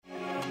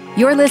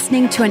You're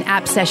listening to an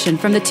app session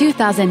from the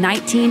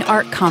 2019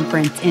 ARC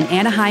Conference in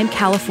Anaheim,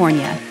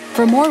 California.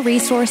 For more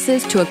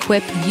resources to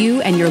equip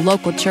you and your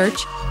local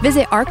church,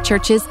 visit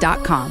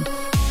arcchurches.com.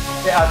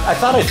 Yeah, I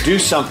thought I'd do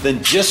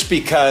something just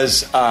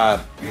because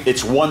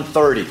it's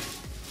 1:30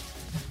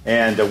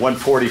 and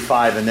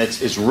 1:45, and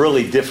it's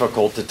really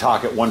difficult to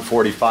talk at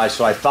 1:45,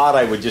 so I thought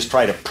I would just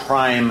try to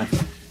prime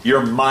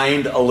your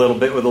mind a little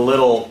bit with a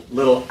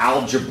little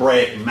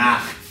algebraic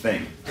math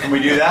thing. Can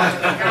we do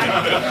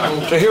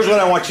that? So here's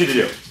what I want you to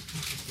do.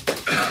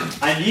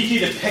 I need you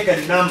to pick a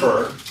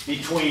number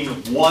between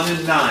 1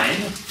 and 9,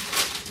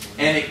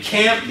 and it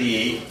can't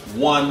be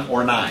 1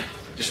 or 9.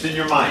 Just in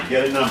your mind,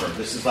 get a number.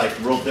 This is like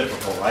real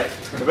difficult, right?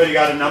 Everybody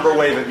got a number?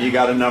 Wave at me. You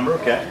got a number?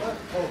 Okay.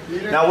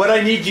 Now what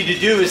I need you to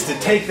do is to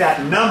take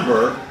that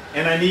number,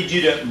 and I need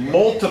you to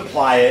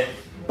multiply it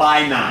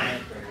by 9.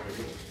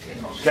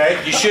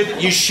 Okay?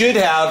 You should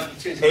have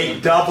a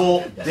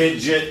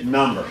double-digit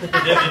number.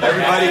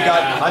 Everybody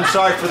got... I'm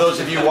sorry for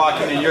those of you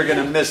walking in, you're going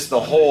to miss the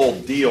whole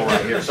deal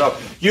right here. So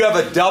you have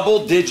a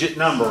double-digit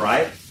number,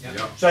 right?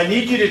 Yep. So I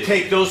need you to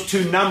take those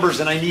two numbers,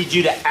 and I need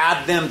you to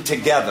add them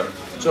together.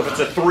 So if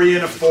it's a 3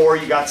 and a 4,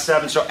 you got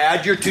 7. So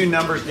add your two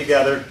numbers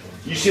together.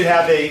 You should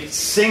have a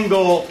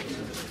single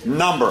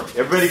number.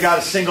 Everybody got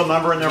a single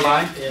number in their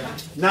mind? Yeah.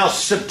 Now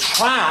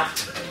subtract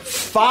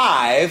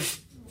 5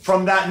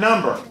 from that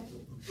number.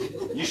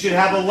 You should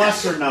have a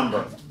lesser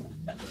number.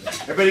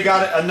 Everybody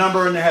got a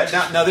number in their head.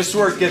 Now this is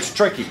where it gets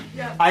tricky.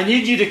 I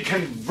need you to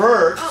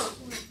convert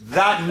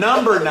that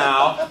number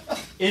now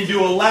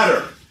into a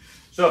letter.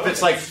 So if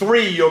it's like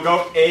 3, you'll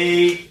go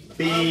A,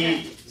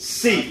 B,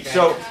 C.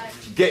 So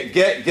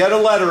get a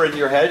letter in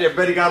your head.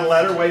 Everybody got a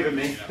letter? Wave at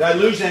me. Did I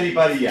lose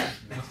anybody yet?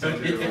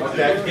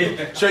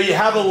 Okay. So you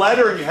have a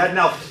letter in your head.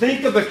 Now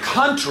think of a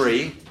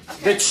country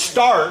that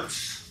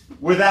starts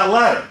with that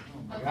letter.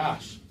 Oh my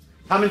gosh.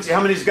 How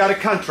many's got a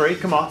country?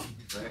 Come on.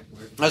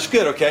 That's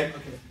good, okay.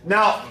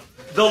 Now,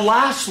 the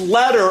last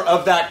letter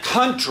of that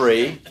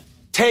country,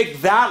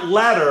 take that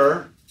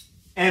letter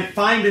and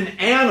find an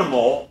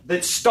animal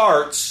that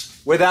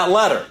starts with that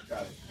letter.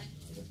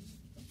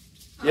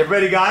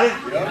 Everybody got it?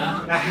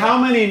 Yep. Now, how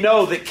many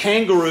know that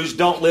kangaroos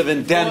don't live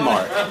in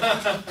Denmark?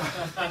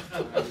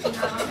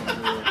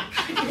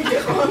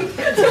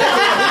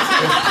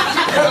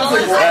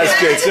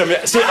 That's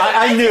good. See,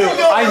 I knew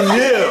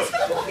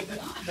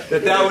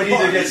that would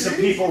either get some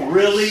people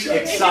really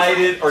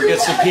excited or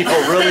get some people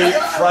really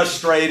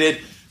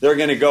frustrated. They're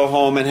going to go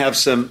home and have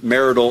some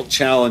marital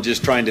challenges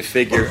trying to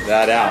figure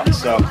that out.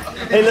 So,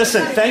 hey,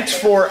 listen, thanks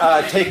for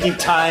taking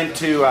time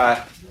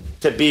to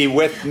be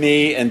with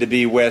me and to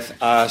be with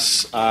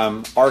us.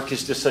 ARC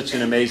is just such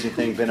an amazing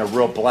thing, been a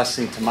real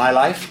blessing to my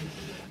life.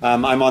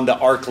 I'm on the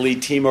ARC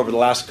lead team over the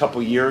last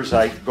couple years.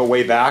 I go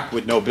way back,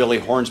 would know Billy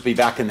Hornsby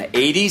back in the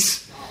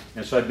 80s.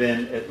 And so I've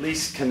been at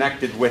least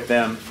connected with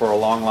them for a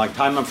long, long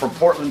time. I'm from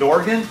Portland,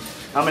 Oregon.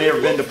 How many have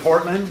ever been to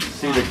Portland?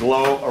 See the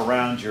glow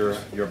around your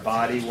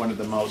body. One of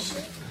the most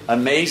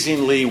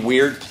amazingly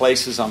weird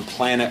places on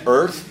planet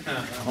Earth.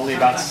 Only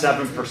about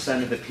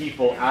 7% of the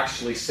people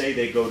actually say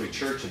they go to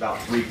church. About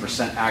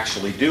 3%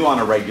 actually do on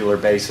a regular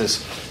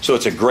basis. So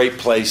it's a great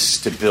place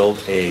to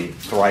build a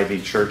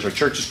thriving church. Our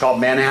church is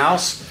called Manna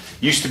House.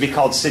 Used to be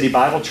called City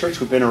Bible Church.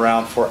 We've been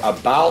around for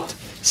about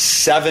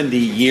 70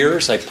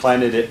 years. I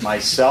planted it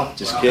myself.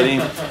 Just kidding.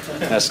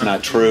 That's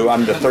not true.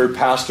 I'm the third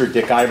pastor,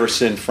 Dick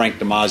Iverson, Frank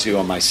Damasio,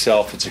 and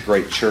myself. It's a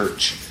great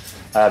church.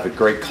 I have a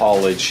great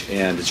college,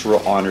 and it's a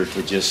real honor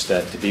to just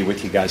to be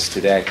with you guys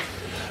today.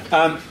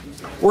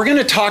 We're going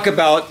to talk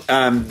about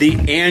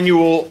the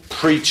annual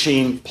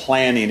preaching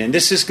planning, and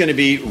this is going to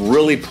be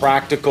really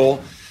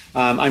practical.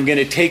 I'm going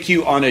to take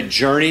you on a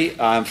journey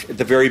at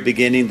the very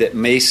beginning that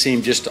may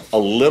seem just a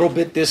little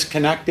bit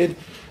disconnected.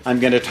 I'm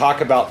going to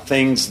talk about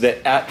things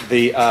that at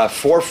the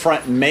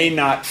forefront may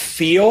not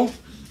feel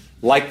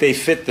like they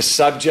fit the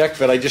subject,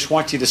 but I just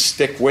want you to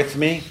stick with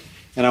me,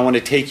 and I want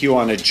to take you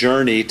on a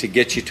journey to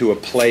get you to a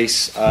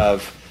place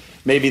of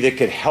maybe that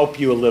could help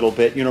you a little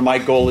bit. You know, my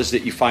goal is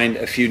that you find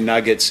a few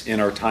nuggets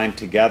in our time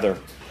together.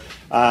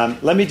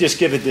 Let me just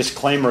give a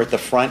disclaimer at the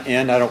front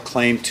end. I don't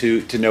claim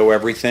to know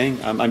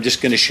everything. I'm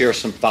just going to share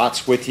some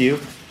thoughts with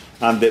you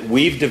that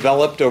we've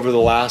developed over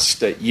the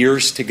last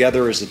years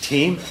together as a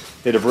team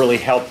that have really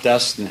helped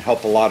us and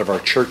help a lot of our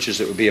churches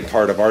that would be a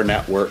part of our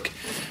network.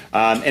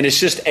 And it's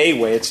just a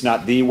way, it's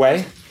not the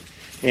way.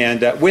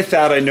 And with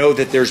that, I know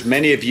that there's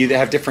many of you that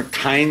have different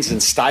kinds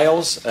and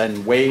styles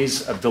and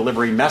ways of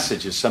delivering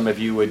messages. Some of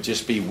you would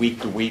just be week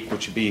to week,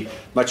 which would be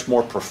much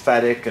more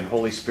prophetic and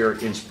Holy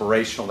Spirit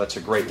inspirational. That's a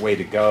great way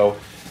to go.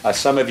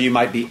 Some of you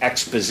might be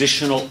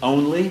expositional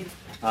only.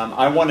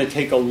 I want to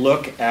take a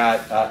look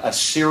at a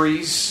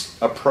series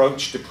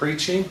approach to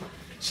preaching,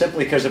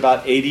 simply because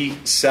about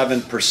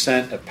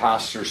 87% of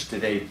pastors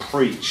today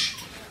preach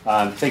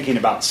thinking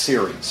about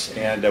series.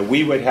 And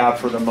we would have,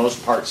 for the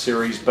most part,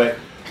 series, but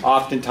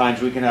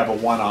oftentimes we can have a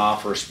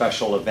one-off or a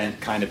special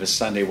event, kind of a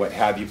Sunday, what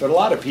have you. But a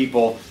lot of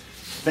people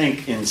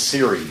think in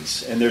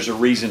series, and there's a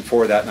reason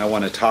for that, and I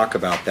want to talk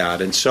about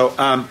that. And so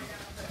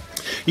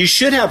You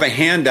should have a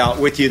handout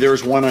with you.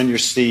 There's one on your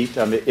seat.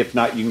 If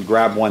not, you can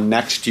grab one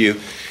next to you.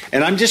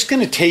 And I'm just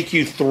going to take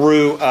you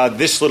through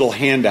this little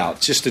handout.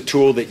 It's just a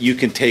tool that you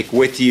can take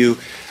with you.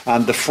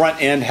 The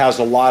front end has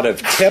a lot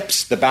of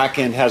tips. The back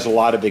end has a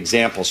lot of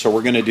examples. So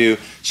we're going to do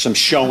some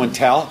show and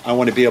tell. I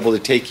want to be able to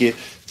take you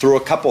through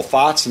a couple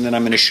thoughts, and then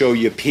I'm going to show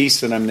you a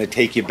piece, and I'm going to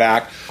take you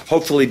back,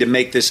 hopefully to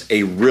make this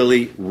a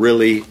really,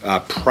 really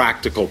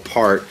practical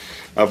part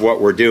of what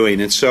we're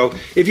doing. And so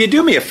if you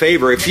do me a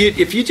favor, if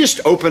you just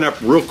open up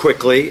real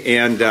quickly,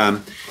 and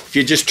if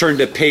you just turn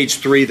to page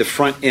 3, the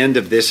front end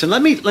of this, and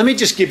let me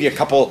just give you a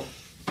couple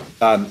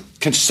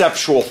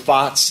conceptual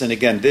thoughts. And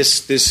again,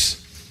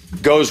 this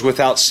goes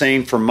without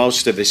saying for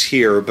most of us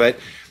here, but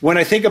when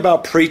I think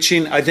about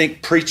preaching, I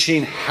think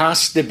preaching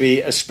has to be,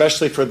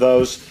 especially for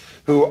those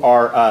who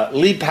are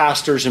lead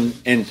pastors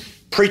and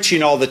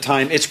preaching all the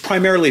time, it's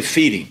primarily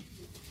feeding.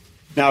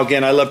 Now,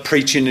 again, I love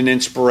preaching and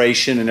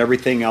inspiration and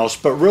everything else,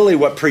 but really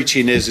what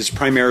preaching is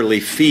primarily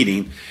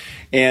feeding.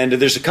 And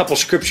there's a couple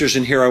scriptures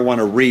in here I want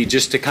to read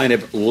just to kind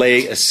of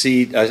lay a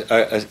seed,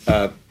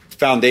 a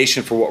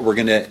foundation for what we're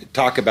going to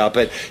talk about.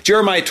 But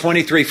Jeremiah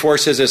 23:4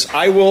 says this,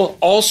 I will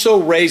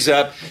also raise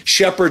up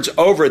shepherds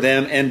over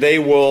them, and they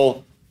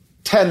will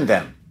tend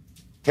them,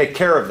 take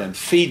care of them,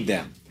 feed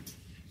them.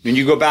 When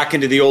you go back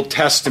into the Old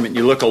Testament,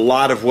 you look a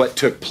lot of what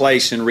took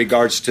place in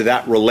regards to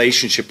that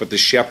relationship with the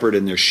shepherd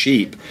and their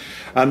sheep.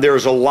 There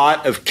was a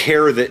lot of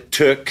care that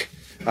took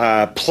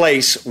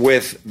place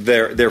with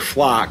their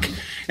flock.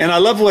 And I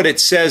love what it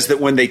says that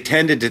when they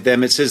tended to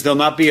them, it says they'll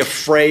not be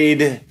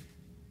afraid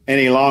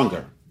any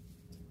longer.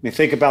 I mean,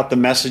 think about the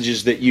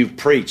messages that you've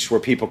preached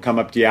where people come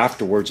up to you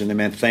afterwards and they,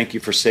 man, thank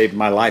you for saving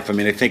my life. I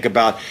mean, I think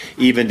about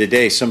even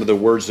today, some of the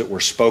words that were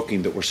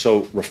spoken that were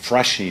so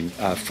refreshing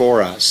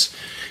for us.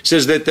 It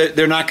says that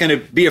they're not going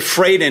to be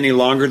afraid any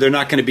longer. They're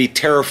not going to be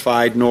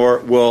terrified, nor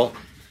will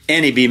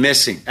any be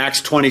missing.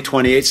 Acts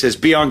 20:28 says,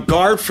 be on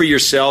guard for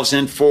yourselves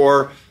and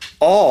for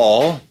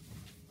all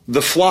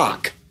the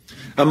flock,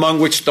 among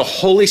which the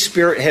Holy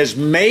Spirit has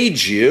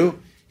made you.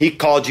 He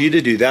called you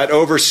to do that,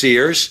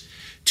 overseers,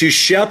 to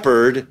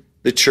shepherd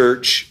the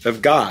church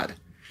of God.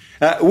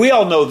 We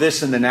all know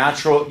this in the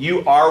natural.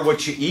 You are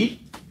what you eat.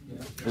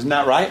 Isn't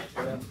that right?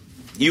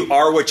 You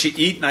are what you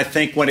eat. And I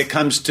think when it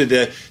comes to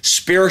the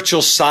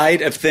spiritual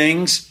side of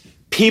things,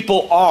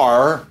 people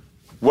are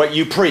what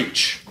you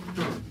preach.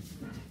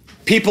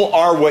 People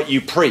are what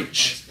you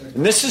preach.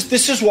 And this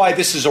is why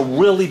this is a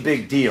really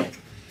big deal.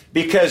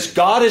 Because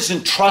God has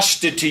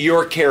entrusted to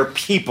your care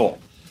people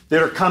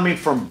that are coming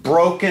from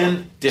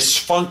broken,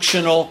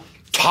 dysfunctional,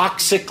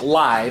 toxic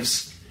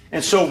lives.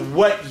 And so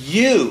what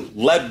you,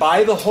 led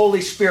by the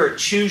Holy Spirit,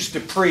 choose to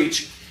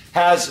preach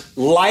has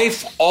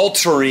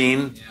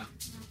life-altering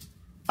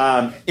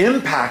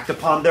impact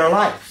upon their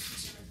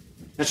life.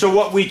 And so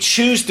what we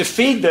choose to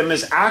feed them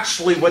is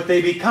actually what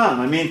they become.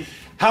 I mean,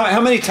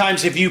 how many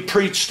times have you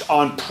preached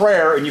on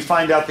prayer and you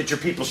find out that your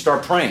people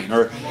start praying?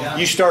 Or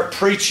you start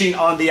preaching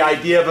on the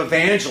idea of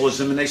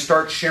evangelism and they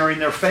start sharing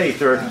their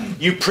faith? Or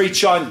you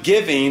preach on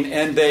giving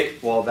and they...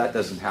 Well, that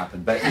doesn't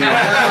happen. But, you know.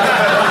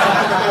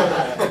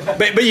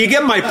 but you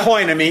get my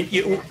point. I mean,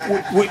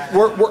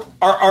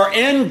 our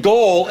end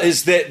goal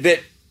is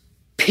that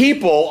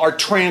people are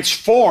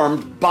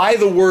transformed by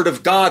the Word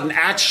of God and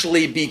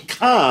actually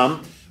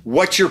become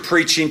what you're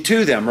preaching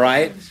to them,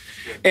 right?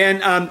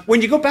 And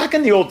when you go back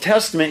in the Old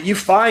Testament, you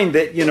find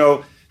that, you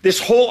know, this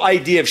whole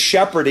idea of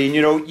shepherding,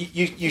 you know,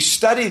 you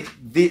study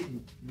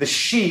the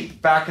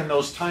sheep back in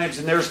those times,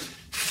 and there's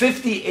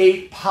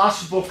 58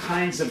 possible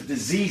kinds of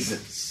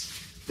diseases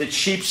that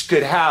sheep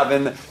could have.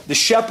 And the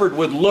shepherd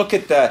would look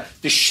at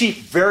the sheep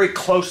very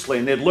closely,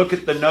 and they'd look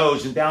at the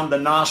nose and down the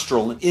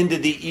nostril and into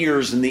the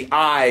ears and the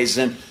eyes,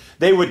 and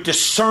they would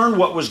discern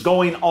what was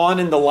going on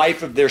in the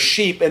life of their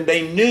sheep, and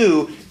they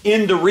knew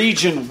in the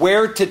region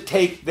where to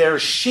take their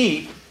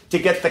sheep to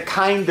get the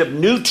kind of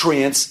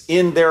nutrients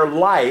in their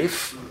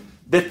life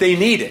that they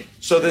needed,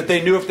 so that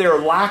they knew if they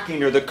were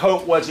lacking or the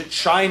coat wasn't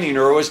shining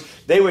or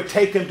they would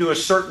take them to a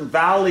certain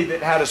valley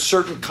that had a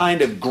certain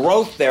kind of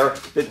growth there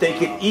that they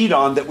could eat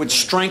on that would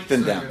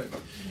strengthen them.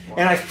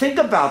 And I think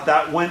about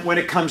that when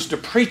it comes to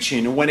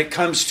preaching and when it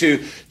comes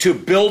to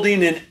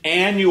building an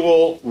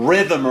annual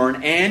rhythm or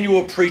an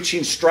annual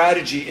preaching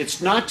strategy.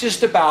 It's not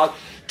just about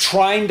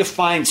trying to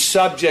find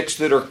subjects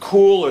that are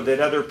cool or that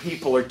other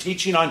people are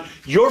teaching on.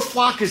 Your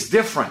flock is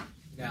different.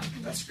 Yeah,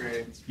 that's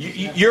great.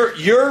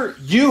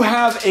 You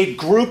have a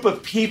group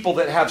of people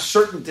that have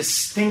certain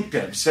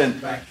distinctives,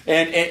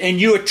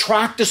 and you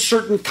attract a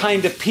certain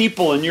kind of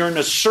people, and you're in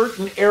a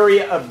certain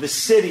area of the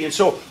city, and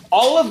so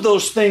all of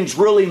those things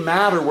really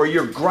matter. Where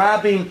you're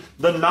grabbing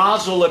the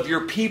nozzle of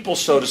your people,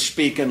 so to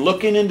speak, and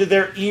looking into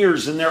their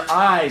ears and their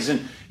eyes,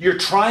 and you're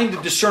trying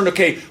to discern,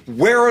 okay,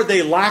 where are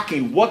they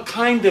lacking? What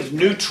kind of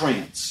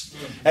nutrients?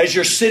 As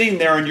you're sitting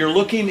there and you're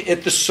looking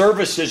at the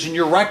services and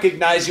you're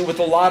recognizing with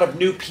a lot of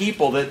new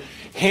people that,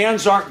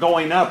 hands aren't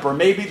going up, or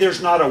maybe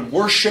there's not a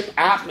worship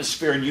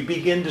atmosphere, and you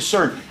begin to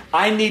discern,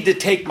 I need to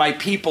take my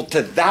people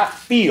to that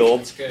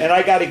field, and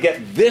I got to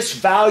get this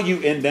value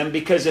in them,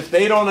 because if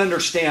they don't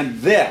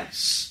understand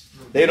this,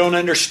 they don't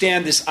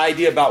understand this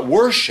idea about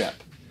worship,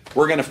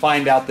 we're going to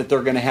find out that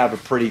they're going to have a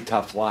pretty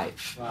tough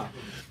life. Wow.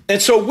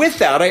 And so with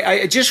that,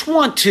 I just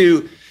want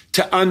to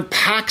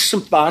unpack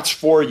some thoughts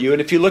for you. And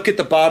if you look at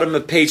the bottom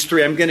of page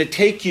 3, I'm going to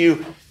take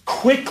you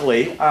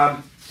quickly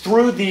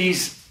through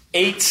these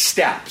 8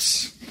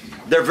 steps.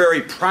 They're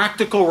very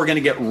practical. We're going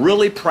to get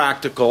really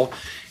practical.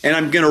 And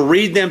I'm going to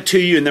read them to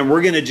you, and then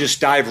we're going to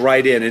just dive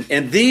right in.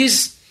 And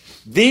these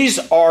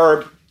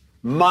are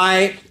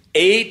my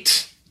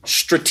 8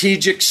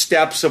 strategic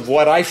steps of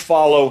what I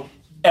follow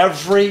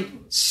every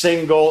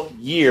single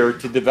year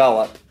to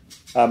develop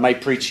my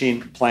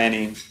preaching,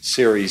 planning,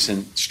 series,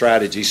 and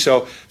strategy.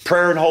 So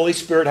prayer and Holy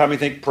Spirit, how many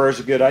think prayer is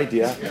a good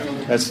idea?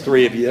 That's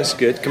 3 of you. That's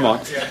good. Come on.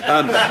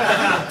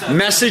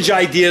 Message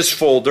ideas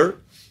folder,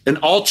 an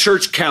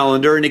all-church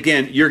calendar. And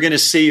again, you're going to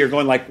see, you're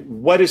going like,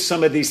 what do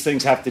some of these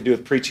things have to do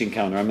with preaching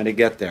calendar? I'm going to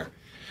get there.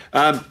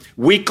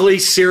 Weekly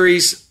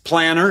series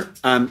planner,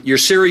 your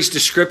series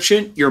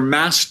description, your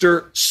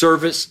master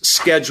service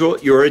schedule,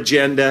 your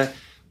agenda.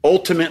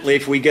 Ultimately,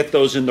 if we get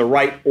those in the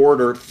right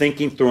order,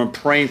 thinking through and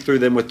praying through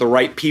them with the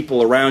right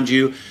people around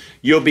you,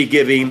 you'll be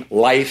giving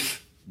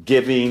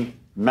life-giving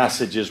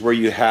messages where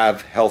you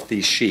have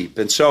healthy sheep.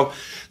 And so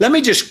let me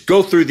just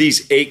go through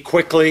these 8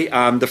 quickly.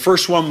 The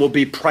first one will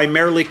be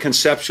primarily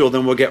conceptual,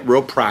 then we'll get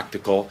real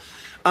practical.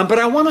 But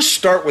I want to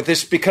start with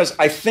this because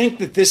I think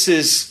that this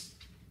is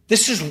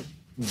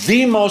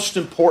the most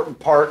important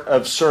part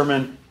of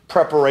sermon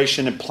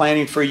preparation and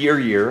planning for your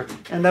year,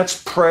 and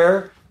that's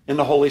prayer and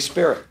the Holy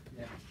Spirit.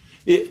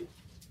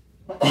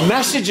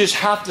 Messages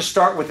have to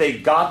start with a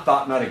God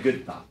thought, not a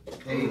good thought.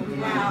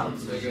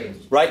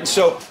 Right? And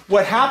so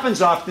what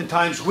happens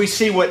oftentimes, we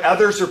see what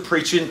others are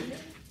preaching.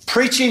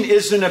 Preaching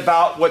isn't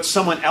about what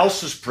someone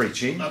else is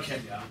preaching.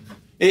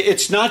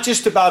 It's not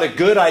just about a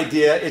good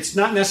idea. It's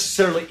not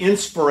necessarily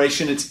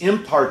inspiration. It's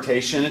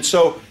impartation. And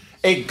so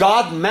a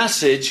God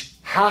message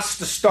has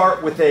to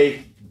start with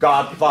a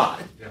God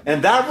thought.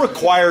 And that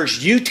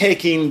requires you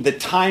taking the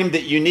time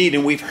that you need.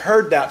 And we've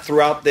heard that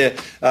throughout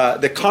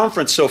the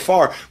conference so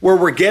far, where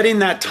we're getting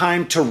that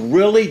time to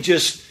really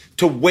just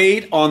to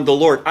wait on the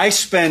Lord. I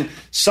spend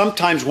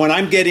sometimes when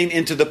I'm getting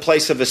into the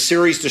place of a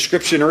series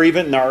description or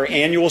even in our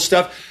annual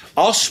stuff,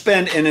 I'll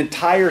spend an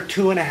entire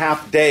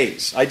 2.5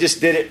 days. I just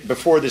did it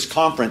before this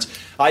conference.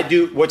 I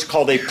do what's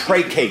called a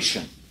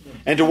praycation.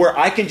 And to where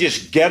I can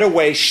just get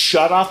away,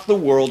 shut off the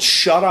world,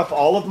 shut off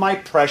all of my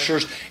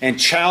pressures and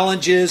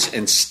challenges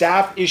and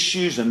staff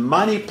issues and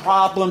money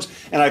problems.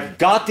 And I've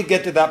got to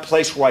get to that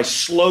place where I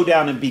slow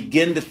down and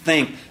begin to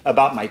think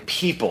about my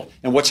people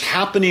and what's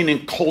happening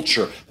in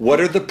culture.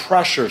 What are the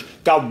pressures?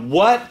 God,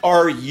 what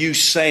are you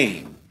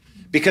saying?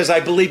 Because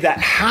I believe that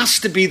has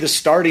to be the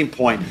starting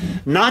point,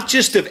 not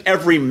just of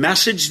every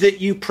message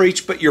that you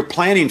preach, but you're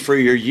planning for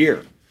your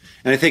year.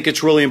 And I think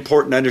it's really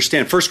important to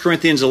understand. 1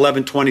 Corinthians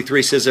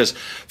 11:23 says this,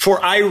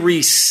 "For I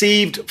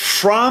received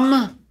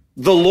from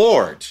the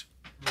Lord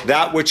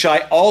that which I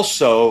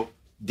also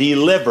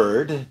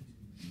delivered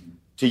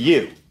to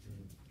you."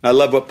 I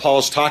love what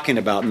Paul's talking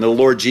about. And the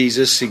Lord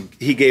Jesus,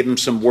 he gave him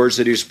some words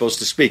that he was supposed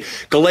to speak.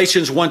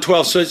 Galatians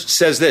 1:12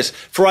 says this,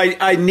 "For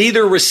I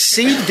neither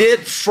received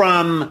it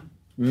from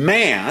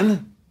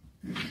man,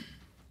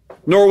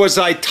 nor was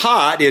I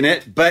taught in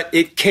it, but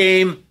it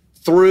came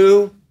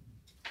through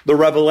the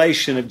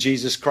revelation of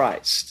Jesus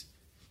Christ."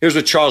 Here's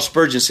what Charles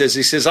Spurgeon says.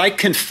 He says, "I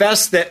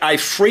confess that I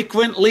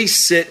frequently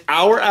sit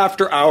hour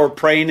after hour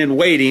praying and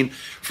waiting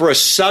for a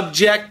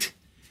subject,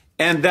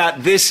 and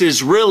that this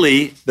is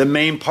really the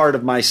main part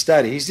of my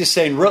study." He's just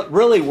saying,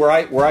 really, where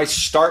I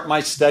start my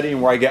study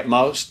and where I get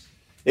most,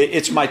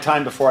 it's my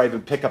time before I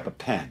even pick up a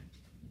pen.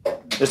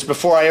 It's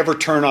before I ever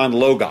turn on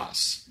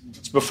Logos.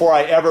 It's before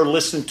I ever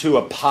listen to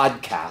a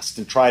podcast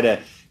and try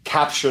to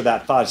capture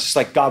that thought. It's just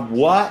like, God,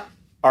 what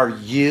are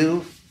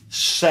you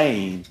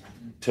saying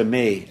to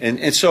me?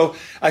 And so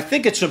I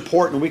think it's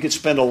important. We could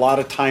spend a lot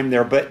of time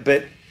there,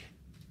 but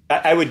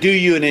I would do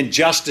you an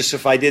injustice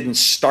if I didn't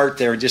start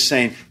there and just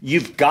saying,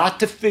 you've got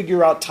to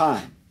figure out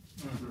time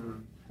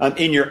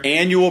in your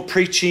annual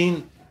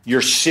preaching,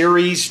 your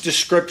series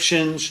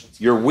descriptions,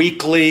 your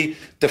weekly,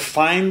 to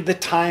find the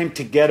time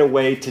to get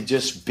away to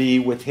just be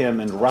with him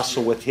and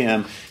wrestle with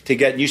him.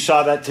 You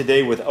saw that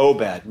today with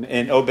Obed.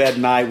 And Obed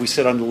and I, we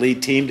sit on the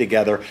lead team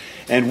together.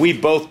 And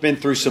we've both been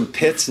through some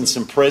pits and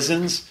some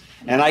prisons.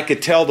 And I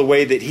could tell the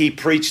way that he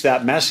preached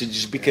that message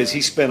is because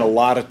he spent a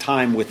lot of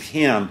time with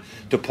him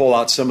to pull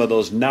out some of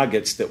those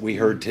nuggets that we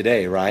heard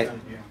today, right?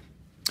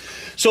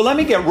 So let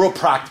me get real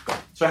practical.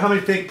 So how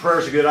many think prayer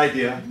is a good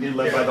idea? Being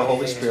led by the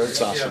Holy Spirit.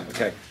 It's awesome.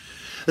 Okay.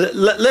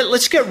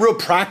 Let's get real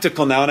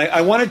practical now. And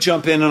I want to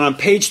jump in. And on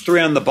page 3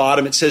 on the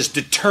bottom, it says,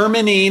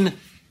 determining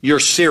your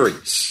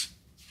series.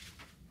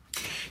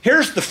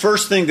 Here's the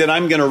first thing that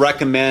I'm going to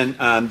recommend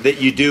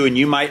that you do, and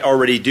you might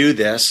already do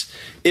this,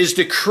 is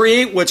to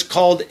create what's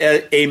called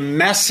a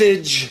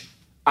message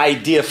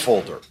idea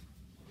folder.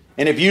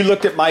 And if you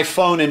looked at my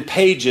phone in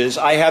Pages,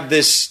 I have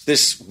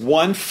this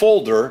one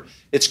folder.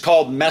 It's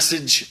called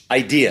Message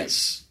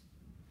Ideas.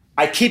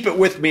 I keep it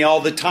with me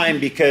all the time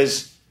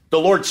because the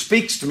Lord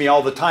speaks to me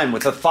all the time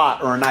with a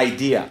thought or an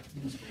idea.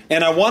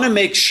 And I want to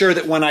make sure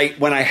that when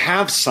I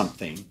have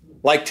something,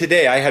 like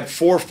today, I had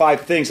 4 or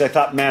 5 things. I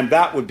thought, man,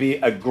 that would be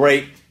a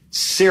great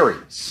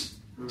series.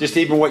 Just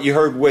even what you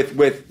heard with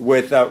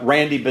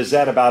Randy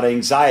Bazette about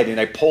anxiety. And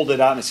I pulled it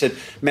out and I said,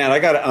 man, I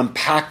got to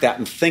unpack that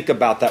and think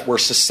about that where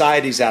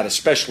society's at,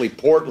 especially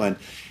Portland.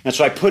 And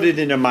so I put it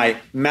into my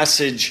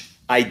Message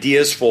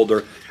Ideas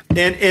folder.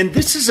 And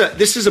this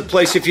is a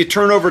place, if you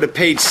turn over to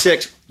page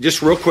 6,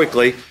 just real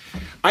quickly,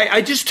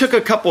 I just took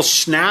a couple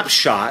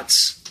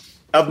snapshots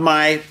of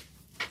my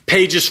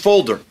Pages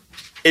folder.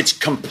 It's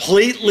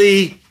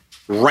completely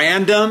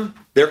random.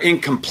 They're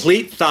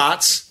incomplete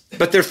thoughts,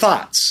 but they're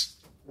thoughts.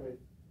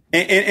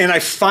 And I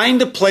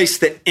find a place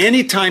that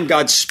anytime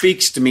God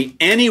speaks to me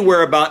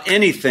anywhere about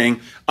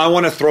anything, I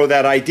want to throw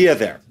that idea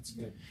there.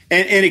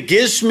 And it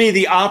gives me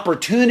the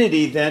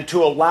opportunity then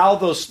to allow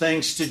those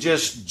things to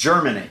just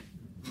germinate.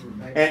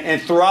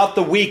 And throughout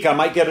the week, I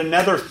might get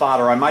another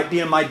thought, or I might be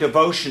in my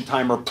devotion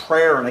time or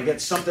prayer, and I get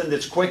something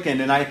that's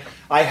quickened. And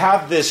I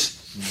have this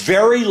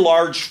very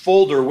large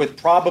folder with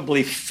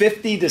probably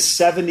 50 to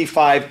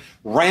 75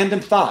 random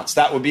thoughts.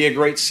 That would be a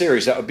great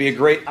series. That would be a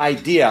great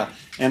idea.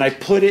 And I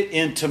put it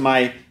into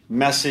my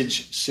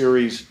Message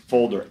Series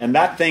folder. And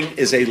that thing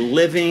is a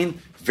living,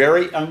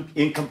 very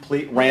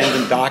incomplete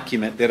random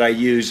document that I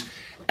use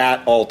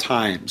at all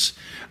times.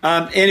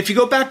 And if you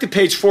go back to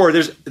page 4,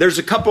 there's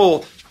a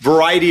couple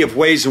variety of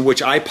ways in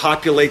which I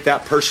populate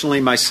that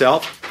personally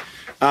myself.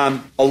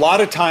 A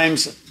lot of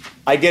times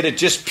I get it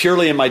just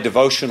purely in my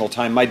devotional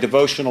time. My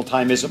devotional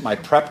time isn't my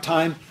prep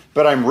time,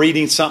 but I'm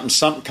reading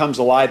something comes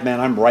alive, man,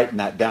 I'm writing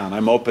that down.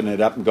 I'm opening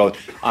it up and going,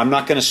 I'm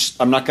not going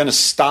to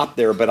stop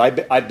there, but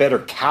I better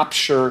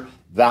capture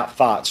that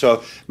thought.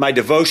 So my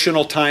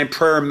devotional time,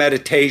 prayer and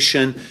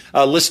meditation,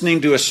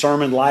 listening to a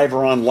sermon live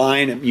or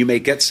online, you may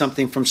get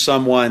something from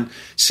someone,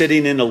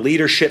 sitting in a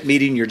leadership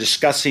meeting, you're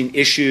discussing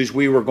issues.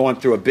 We were going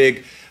through a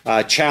big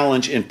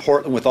challenge in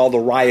Portland with all the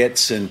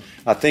riots and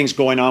things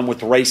going on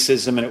with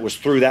racism, and it was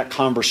through that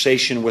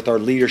conversation with our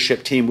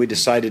leadership team we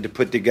decided to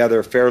put together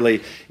a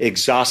fairly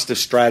exhaustive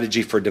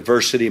strategy for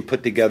diversity and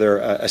put together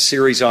a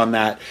series on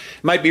that.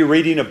 Might be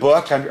reading a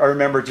book. I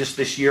remember just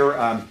this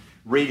year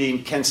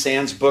reading Ken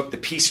Sand's book, The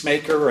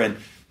Peacemaker, and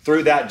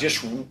through that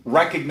just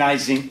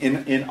recognizing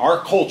in our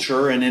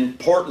culture and in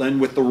Portland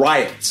with the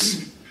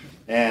riots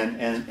and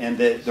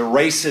the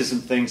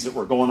racism things that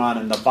were going on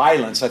and the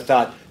violence, I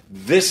thought,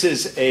 this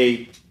is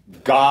a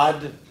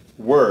God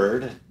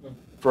word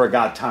for a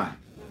God time.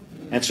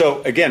 And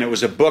so, again, it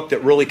was a book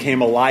that really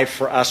came alive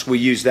for us. We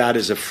use that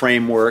as a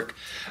framework.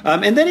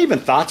 And then even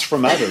thoughts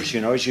from others,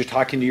 as you're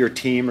talking to your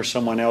team or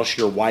someone else,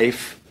 your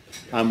wife,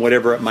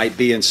 whatever it might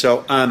be. And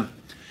so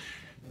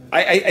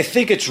I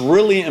think it's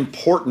really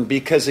important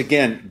because,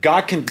 again,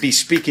 God can be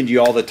speaking to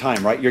you all the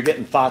time, right? You're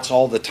getting thoughts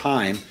all the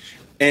time.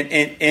 And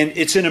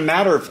it's in a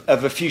matter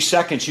of a few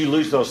seconds, you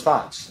lose those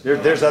thoughts.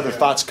 There's other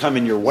thoughts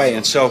coming your way.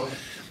 And so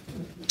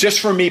just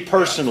for me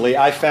personally,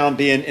 I found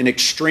being an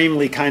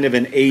extremely kind of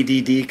an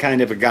ADD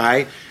kind of a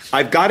guy,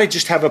 I've got to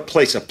just have a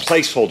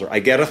placeholder. I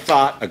get a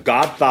thought, a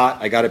God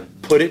thought, I got to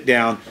put it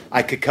down.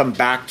 I could come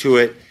back to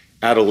it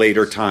at a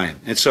later time.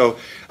 And so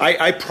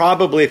I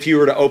probably, if you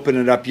were to open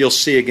it up, you'll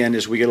see again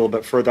as we get a little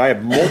bit further, I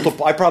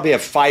probably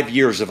have 5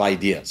 years of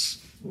ideas.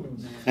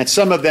 And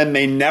some of them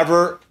may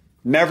never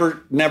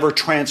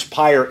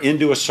transpire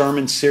into a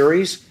sermon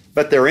series,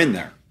 but they're in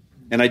there.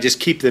 And I just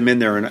keep them in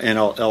there and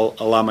I'll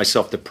allow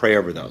myself to pray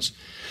over those.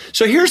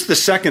 So here's the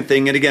second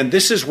thing. And again,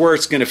 this is where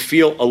it's going to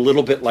feel a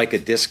little bit like a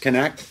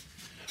disconnect.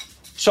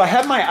 So I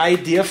have my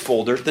idea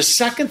folder. The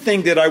second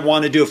thing that I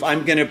want to do, if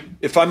I'm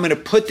going to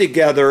put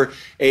together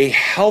a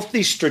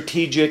healthy,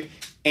 strategic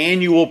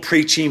annual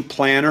preaching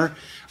planner,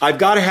 I've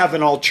got to have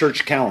an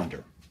all-church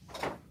calendar.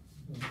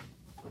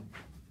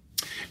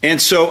 And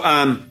so,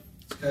 and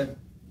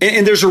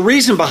there's a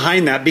reason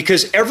behind that,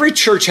 because every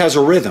church has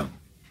a rhythm.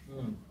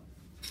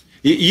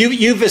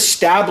 You've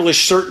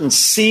established certain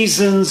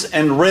seasons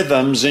and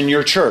rhythms in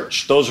your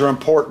church. Those are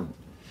important.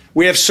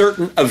 We have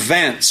certain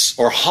events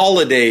or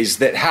holidays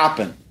that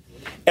happen.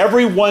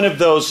 Every one of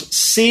those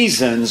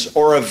seasons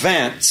or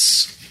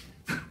events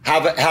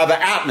have an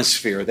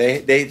atmosphere.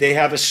 They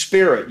have a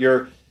spirit.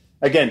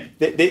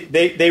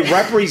 They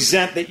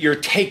represent that you're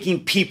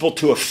taking people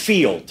to a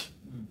field.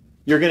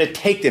 You're going to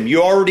take them.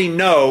 You already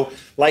know,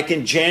 like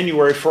in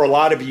January, for a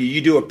lot of you,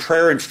 you do a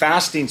prayer and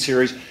fasting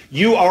series.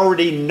 You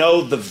already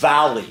know the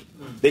valley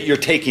that you're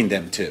taking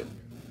them to.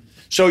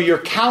 So your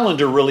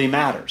calendar really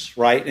matters,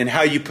 right? And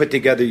how you put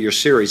together your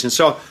series. And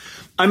so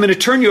I'm going to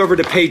turn you over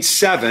to page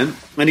 7.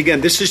 And again,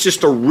 this is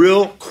just a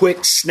real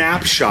quick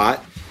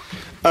snapshot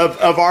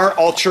of our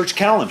all-church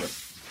calendar.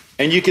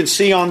 And you can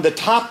see on the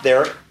top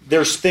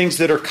there's things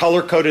that are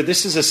color-coded.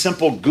 This is a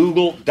simple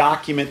Google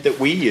document that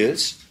we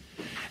use.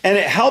 And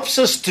it helps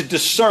us to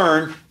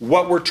discern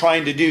what we're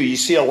trying to do. You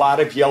see a lot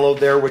of yellow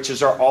there, which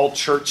is our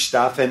all-church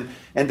stuff. And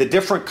the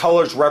different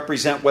colors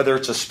represent whether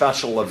it's a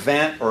special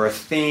event or a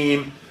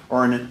theme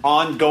or an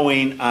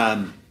ongoing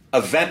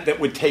event that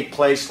would take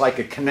place, like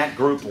a Connect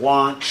Group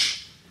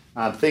launch,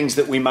 things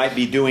that we might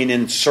be doing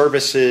in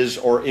services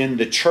or in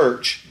the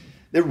church.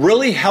 It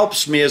really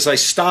helps me as I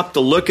stop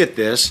to look at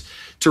this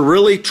to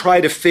really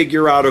try to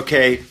figure out,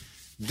 okay,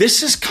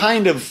 this is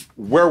kind of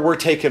where we're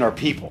taking our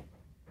people.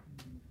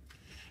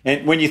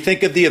 And when you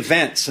think of the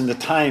events and the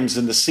times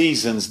and the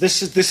seasons,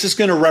 this is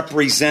going to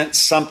represent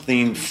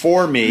something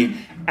for me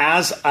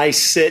as I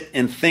sit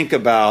and think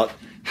about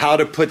how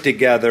to put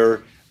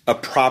together a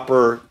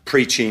proper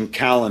preaching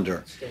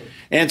calendar.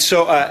 And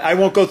so I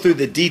won't go through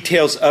the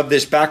details of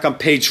this. Back on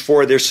page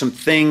 4, there's some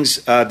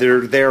things that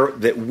are there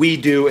that we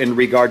do in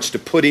regards to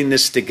putting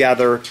this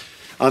together.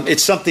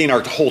 It's something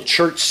our whole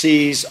church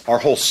sees. Our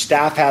whole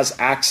staff has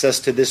access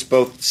to this,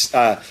 both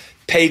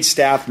paid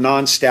staff,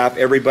 non-staff.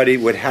 Everybody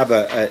would have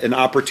an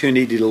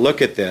opportunity to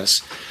look at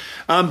this.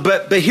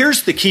 But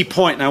here's the key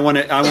point, and I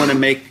want to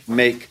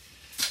make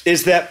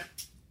is that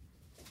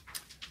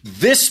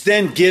this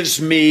then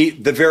gives me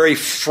the very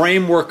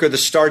framework or the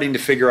starting to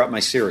figure out my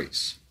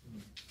series.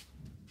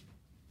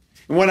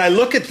 And when I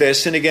look at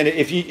this, and again,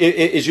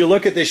 as you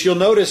look at this, you'll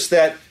notice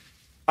that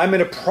I'm going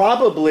to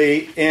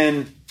probably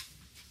in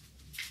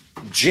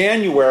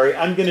January,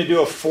 I'm going to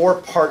do a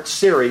 4-part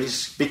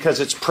series because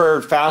it's prayer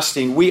and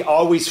fasting. We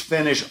always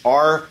finish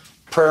our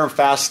prayer and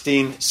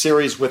fasting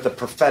series with a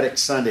prophetic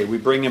Sunday. We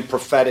bring in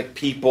prophetic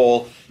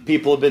people.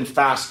 People have been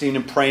fasting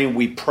and praying.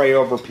 We pray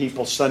over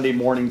people Sunday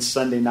morning,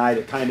 Sunday night.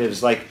 It kind of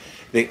is like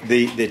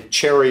the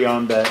cherry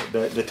on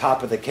the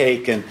top of the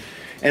cake.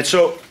 And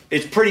so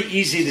it's pretty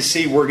easy to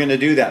see we're going to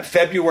do that.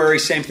 February,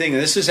 same thing.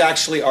 And this is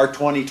actually our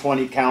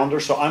 2020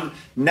 calendar. So I'm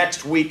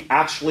next week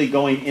actually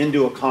going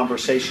into a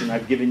conversation.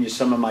 I've given you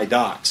some of my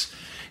docs.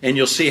 And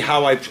you'll see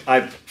how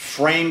I've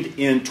framed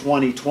in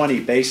 2020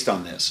 based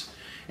on this.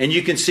 And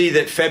you can see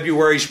that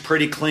February's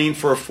pretty clean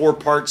for a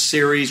 4-part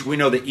series. We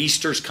know that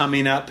Easter's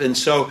coming up. And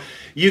so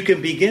you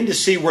can begin to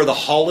see where the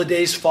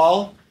holidays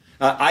fall.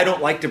 I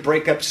don't like to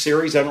break up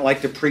series. I don't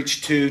like to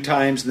preach 2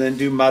 times and then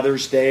do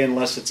Mother's Day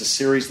unless it's a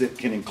series that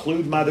can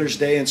include Mother's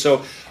Day. And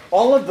so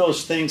all of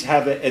those things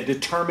have a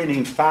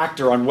determining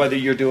factor on whether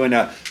you're doing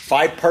a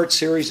 5-part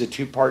series, a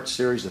 2-part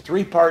series, a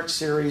 3-part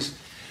series.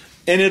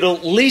 And it'll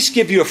at least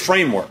give you a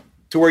framework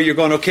to where you're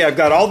going, okay, I've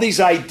got all these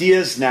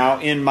ideas now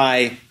in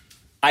my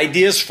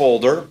ideas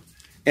folder,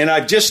 and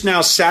I've just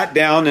now sat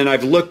down and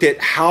I've looked at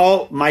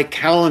how my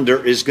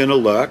calendar is going to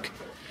look.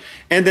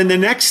 And then the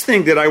next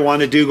thing that I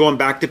want to do, going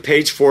back to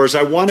page 4, is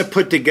I want to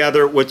put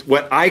together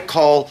what I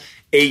call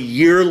a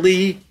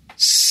yearly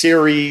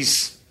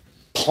series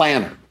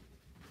planner.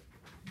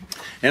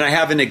 And I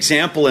have an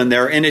example in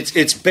there, and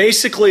it's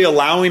basically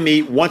allowing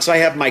me, once I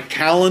have my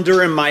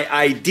calendar and my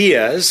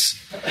ideas,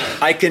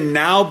 I can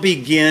now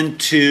begin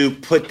to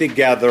put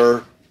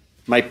together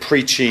my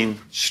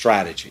preaching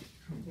strategy.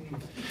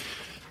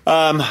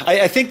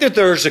 I think that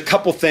there's a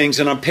couple things,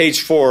 and on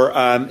page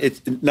 4,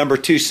 number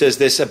 2 says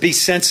this: be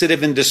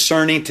sensitive and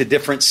discerning to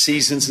different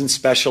seasons and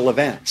special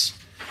events.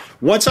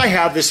 Once I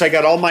have this, I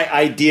got all my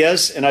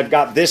ideas, and I've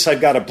got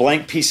a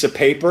blank piece of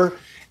paper,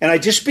 and I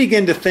just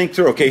begin to think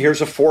through, okay,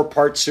 here's a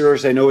 4-part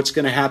series. I know it's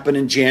going to happen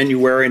in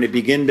January, and I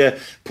begin to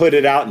put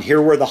it out, and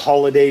here where the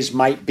holidays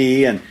might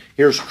be, and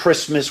here's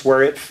Christmas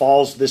where it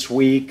falls this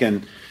week,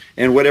 and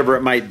whatever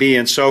it might be.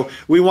 And so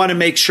we want to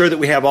make sure that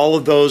we have all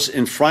of those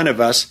in front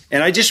of us.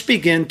 And I just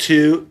begin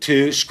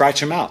to scratch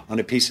them out on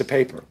a piece of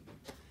paper.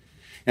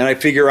 And I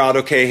figure out,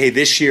 okay, hey,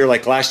 this year,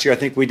 like last year, I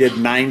think we did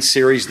 9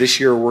 series. This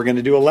year, we're going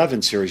to do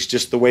 11 series,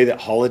 just the way that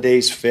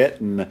holidays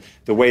fit and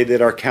the way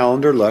that our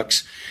calendar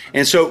looks.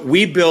 And so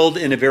we build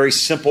in a very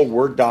simple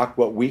Word doc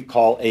what we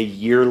call a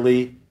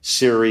yearly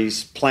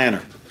series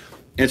planner.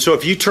 And so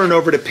if you turn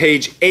over to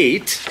page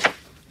 8,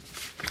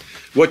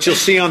 what you'll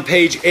see on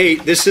page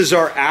 8, this is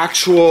our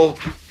actual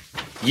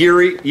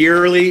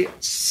yearly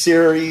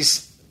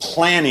series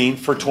planning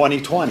for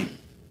 2020.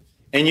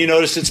 And you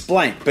notice it's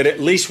blank. But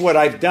at least what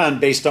I've done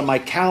based on my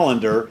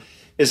calendar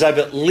is I've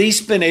at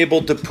least been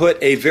able to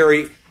put a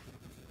very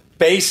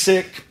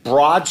basic,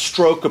 broad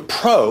stroke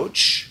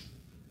approach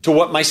to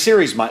what my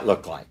series might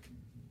look like.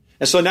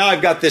 And so now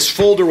I've got this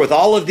folder with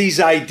all of these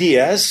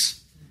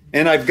ideas,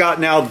 and I've got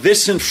now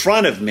this in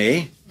front of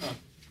me,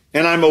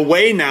 and I'm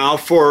away now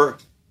for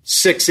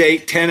 6,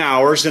 8, 10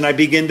 hours, and I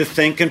begin to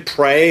think and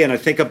pray, and I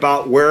think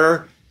about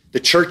where the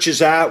church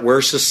is at,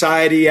 where's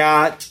society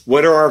at,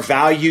 what are our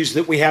values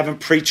that we haven't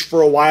preached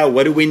for a while,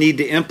 what do we need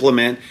to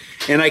implement,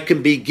 and I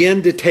can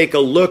begin to take a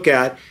look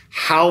at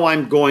how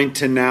I'm going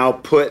to now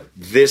put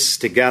this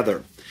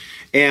together.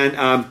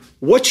 And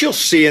what you'll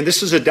see, and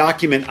this is a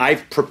document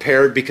I've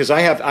prepared because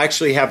I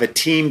actually have a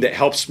team that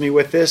helps me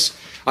with this.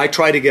 I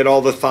try to get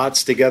all the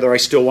thoughts together. I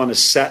still want to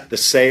set the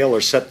sail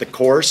or set the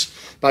course.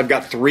 But I've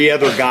got 3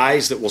 other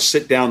guys that will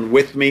sit down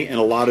with me in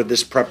a lot of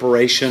this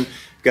preparation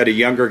got a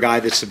younger guy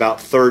that's about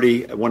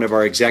 30, one of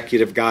our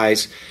executive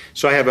guys.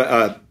 So I have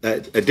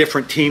a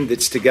different team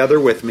that's together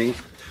with me.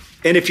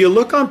 And if you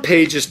look on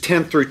pages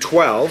 10 through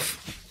 12,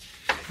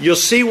 you'll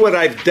see what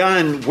I've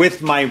done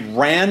with my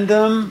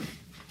random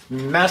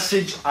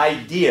message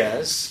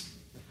ideas.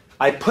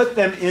 I put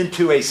them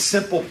into a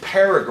simple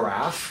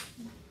paragraph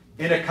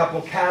in a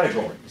couple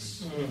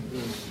categories.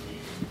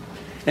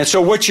 And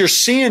so what you're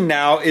seeing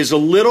now is a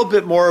little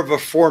bit more of a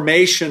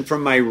formation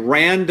from my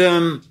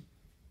random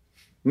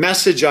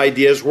message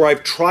ideas where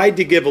I've tried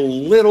to give a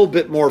little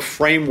bit more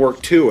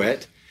framework to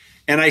it.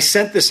 And I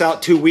sent this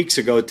out 2 weeks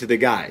ago to the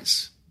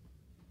guys.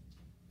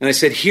 And I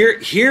said,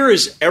 here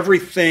is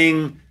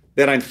everything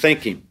that I'm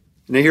thinking.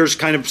 Now here's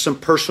kind of some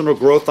personal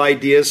growth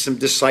ideas, some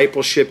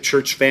discipleship,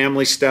 church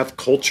family stuff,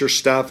 culture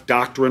stuff,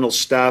 doctrinal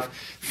stuff,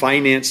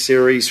 finance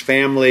series,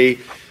 family.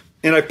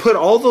 And I put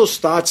all those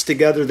thoughts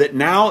together that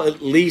now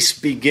at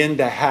least begin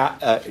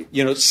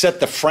to set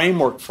the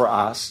framework for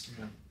us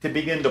to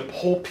begin to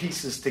pull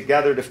pieces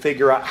together to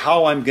figure out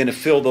how I'm going to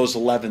fill those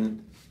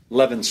 11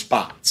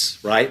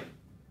 spots, right?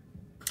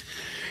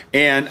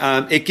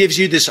 And it gives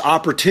you this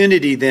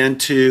opportunity then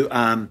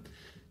to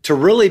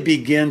really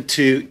begin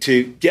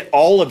to get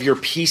all of your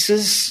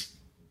pieces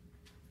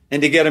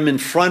and to get them in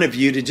front of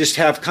you to just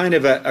have kind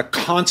of a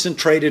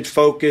concentrated,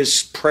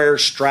 focused prayer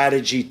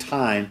strategy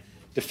time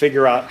to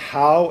figure out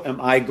how am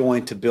I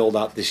going to build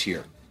out this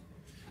year.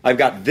 I've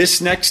got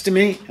this next to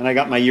me, and I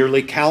got my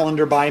yearly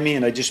calendar by me,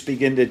 and I just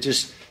begin to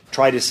just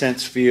try to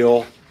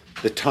feel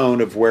the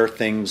tone of where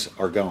things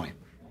are going.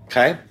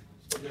 Okay?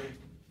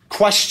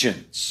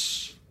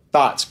 Questions,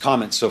 thoughts,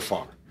 comments so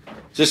far?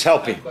 Just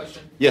helping.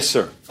 Question. Yes,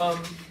 sir.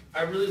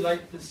 I really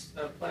like this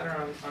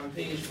planner on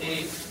page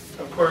 8.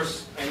 Of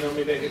course, I know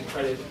maybe I could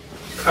try to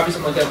copy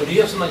something like that, but do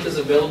you have something like this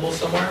available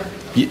somewhere?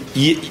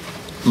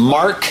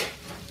 Mark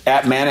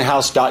at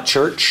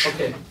mannahouse.church.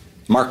 Okay.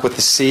 Mark with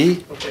the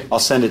C. Okay. I'll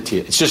send it to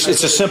you. It's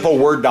a simple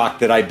Word doc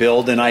that I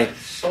build, and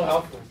so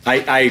helpful.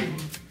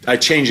 I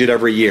change it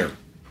every year.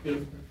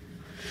 Beautiful.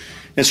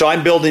 And so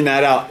I'm building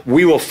that out.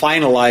 We will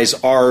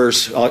finalize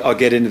ours. I'll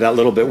get into that a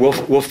little bit. We'll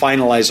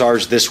finalize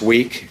ours this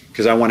week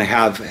because I want to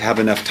have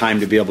enough time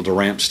to be able to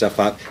ramp stuff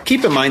up.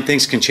 Keep in mind,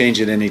 things can change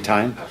at any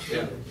time.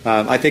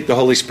 I think the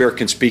Holy Spirit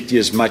can speak to you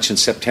as much in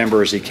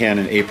September as he can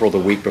in April, the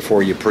week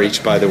before you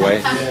preach, by the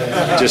way,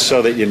 just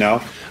so that you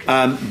know.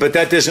 But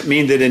that doesn't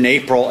mean that in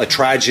April a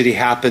tragedy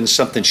happens,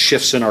 something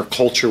shifts in our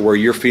culture where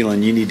you're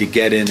feeling you need to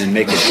get in and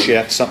make a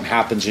shift. Something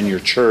happens in your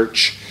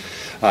church.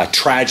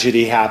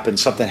 Tragedy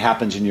happens. Something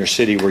happens in your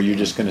city where you're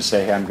just going to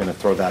say, hey, I'm going to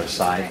throw that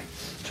aside.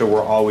 So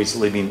we're always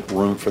leaving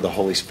room for the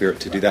Holy Spirit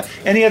to do that.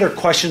 Any other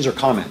questions or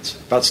comments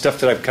about stuff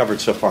that I've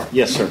covered so far?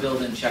 Yes, sir.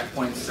 Build in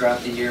checkpoints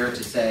throughout the year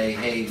to say,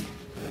 hey,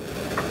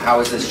 how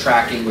is this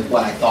tracking with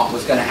what I thought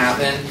was going to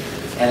happen?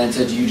 And then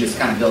so do you just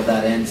kind of build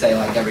that in, say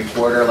like every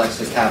quarter, let's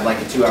just have like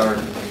a 2-hour,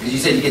 because you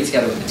said you get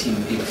together with a team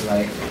of people,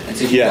 right? And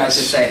so you guys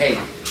just say, hey,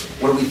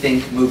 what do we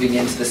think moving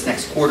into this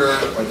next quarter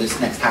or this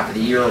next half of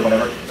the year or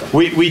whatever?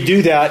 We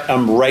do that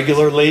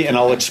regularly, and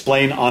I'll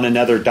explain on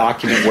another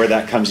document where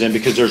that comes in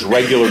because there's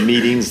regular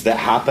meetings that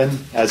happen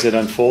as it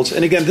unfolds.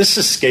 And again, this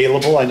is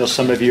scalable. I know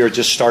some of you are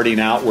just starting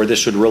out where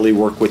this would really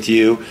work with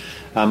you.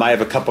 I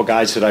have a couple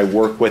guys that I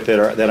work with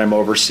that I'm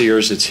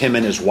overseers. It's him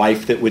and his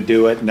wife that would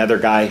do it. Another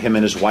guy, him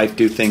and his wife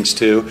do things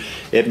too.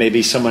 It may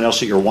be someone else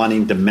that you're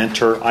wanting to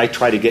mentor. I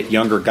try to get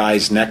younger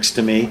guys next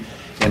to me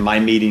in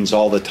my meetings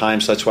all the time.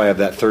 So that's why I have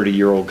that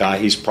 30-year-old guy.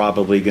 He's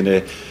probably going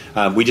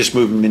to, we just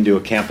moved him into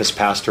a campus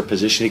pastor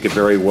position. He could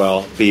very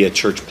well be a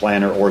church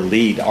planner or